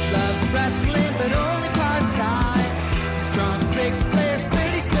 Loves wrestling, but only part-time. He's drunk, Ric Flair's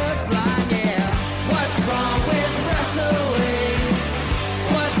pretty sublime, yeah. What's wrong with wrestling?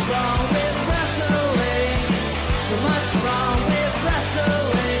 What's wrong with wrestling? So much wrong with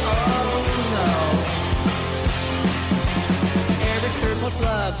wrestling, oh no. Eric's third most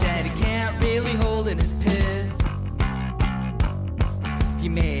loved, and he can't really hold in his piss. He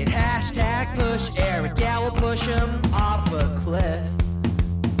made hashtag push Eric, yeah, we'll push him off a cliff.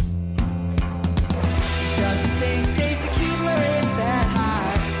 Doesn't think Stacey Kubler is that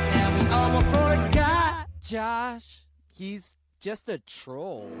high, and we almost forgot Josh. He's just a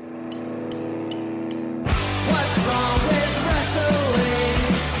troll. What's wrong